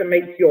 You have to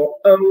make your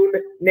own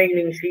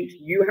naming sheet.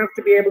 You have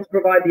to be able to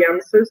provide the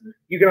answers.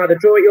 You can either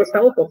draw it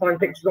yourself or find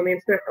pictures on the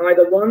internet.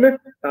 Either one.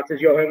 That is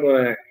your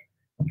homework.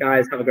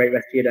 Guys, have a great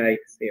rest of your day.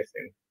 See you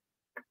soon.